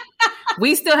down,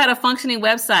 we still had a functioning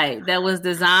website that was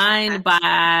designed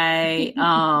by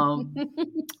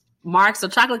Mark. So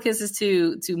chocolate kisses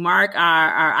to Mark,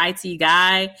 our IT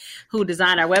guy who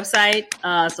designed our website.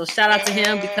 So shout out to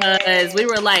him, because we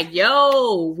were like,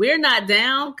 yo, we're not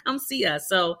down. Come see us.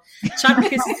 So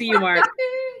chocolate kisses to you, Mark.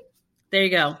 There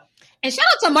you go. And shout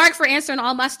out to Mark for answering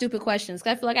all my stupid questions.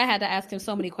 I feel like I had to ask him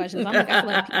so many questions. I feel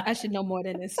like I should know more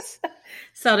than this.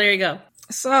 So there you go.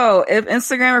 So if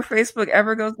Instagram or Facebook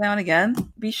ever goes down again,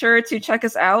 be sure to check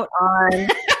us out on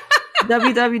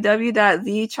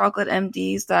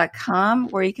www.thechocolatemds.com,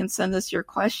 where you can send us your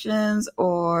questions,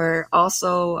 or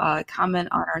also comment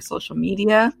on our social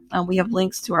media. We have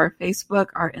links to our Facebook,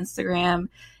 our Instagram,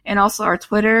 and also our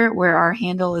Twitter, where our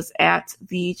handle is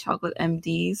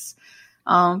 @thechocolatemds.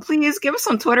 Please give us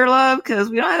some Twitter love, because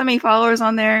we don't have that many followers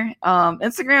on there.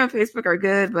 Instagram and Facebook are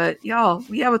good, but y'all,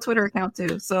 we have a Twitter account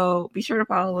too, so be sure to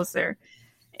follow us there.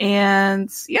 And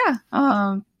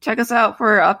yeah, check us out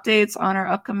for updates on our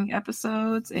upcoming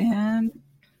episodes. And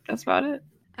that's about it.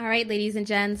 All right, ladies and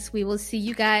gents, we will see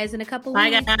you guys in a couple Bye,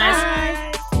 weeks.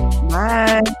 guys.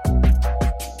 Bye.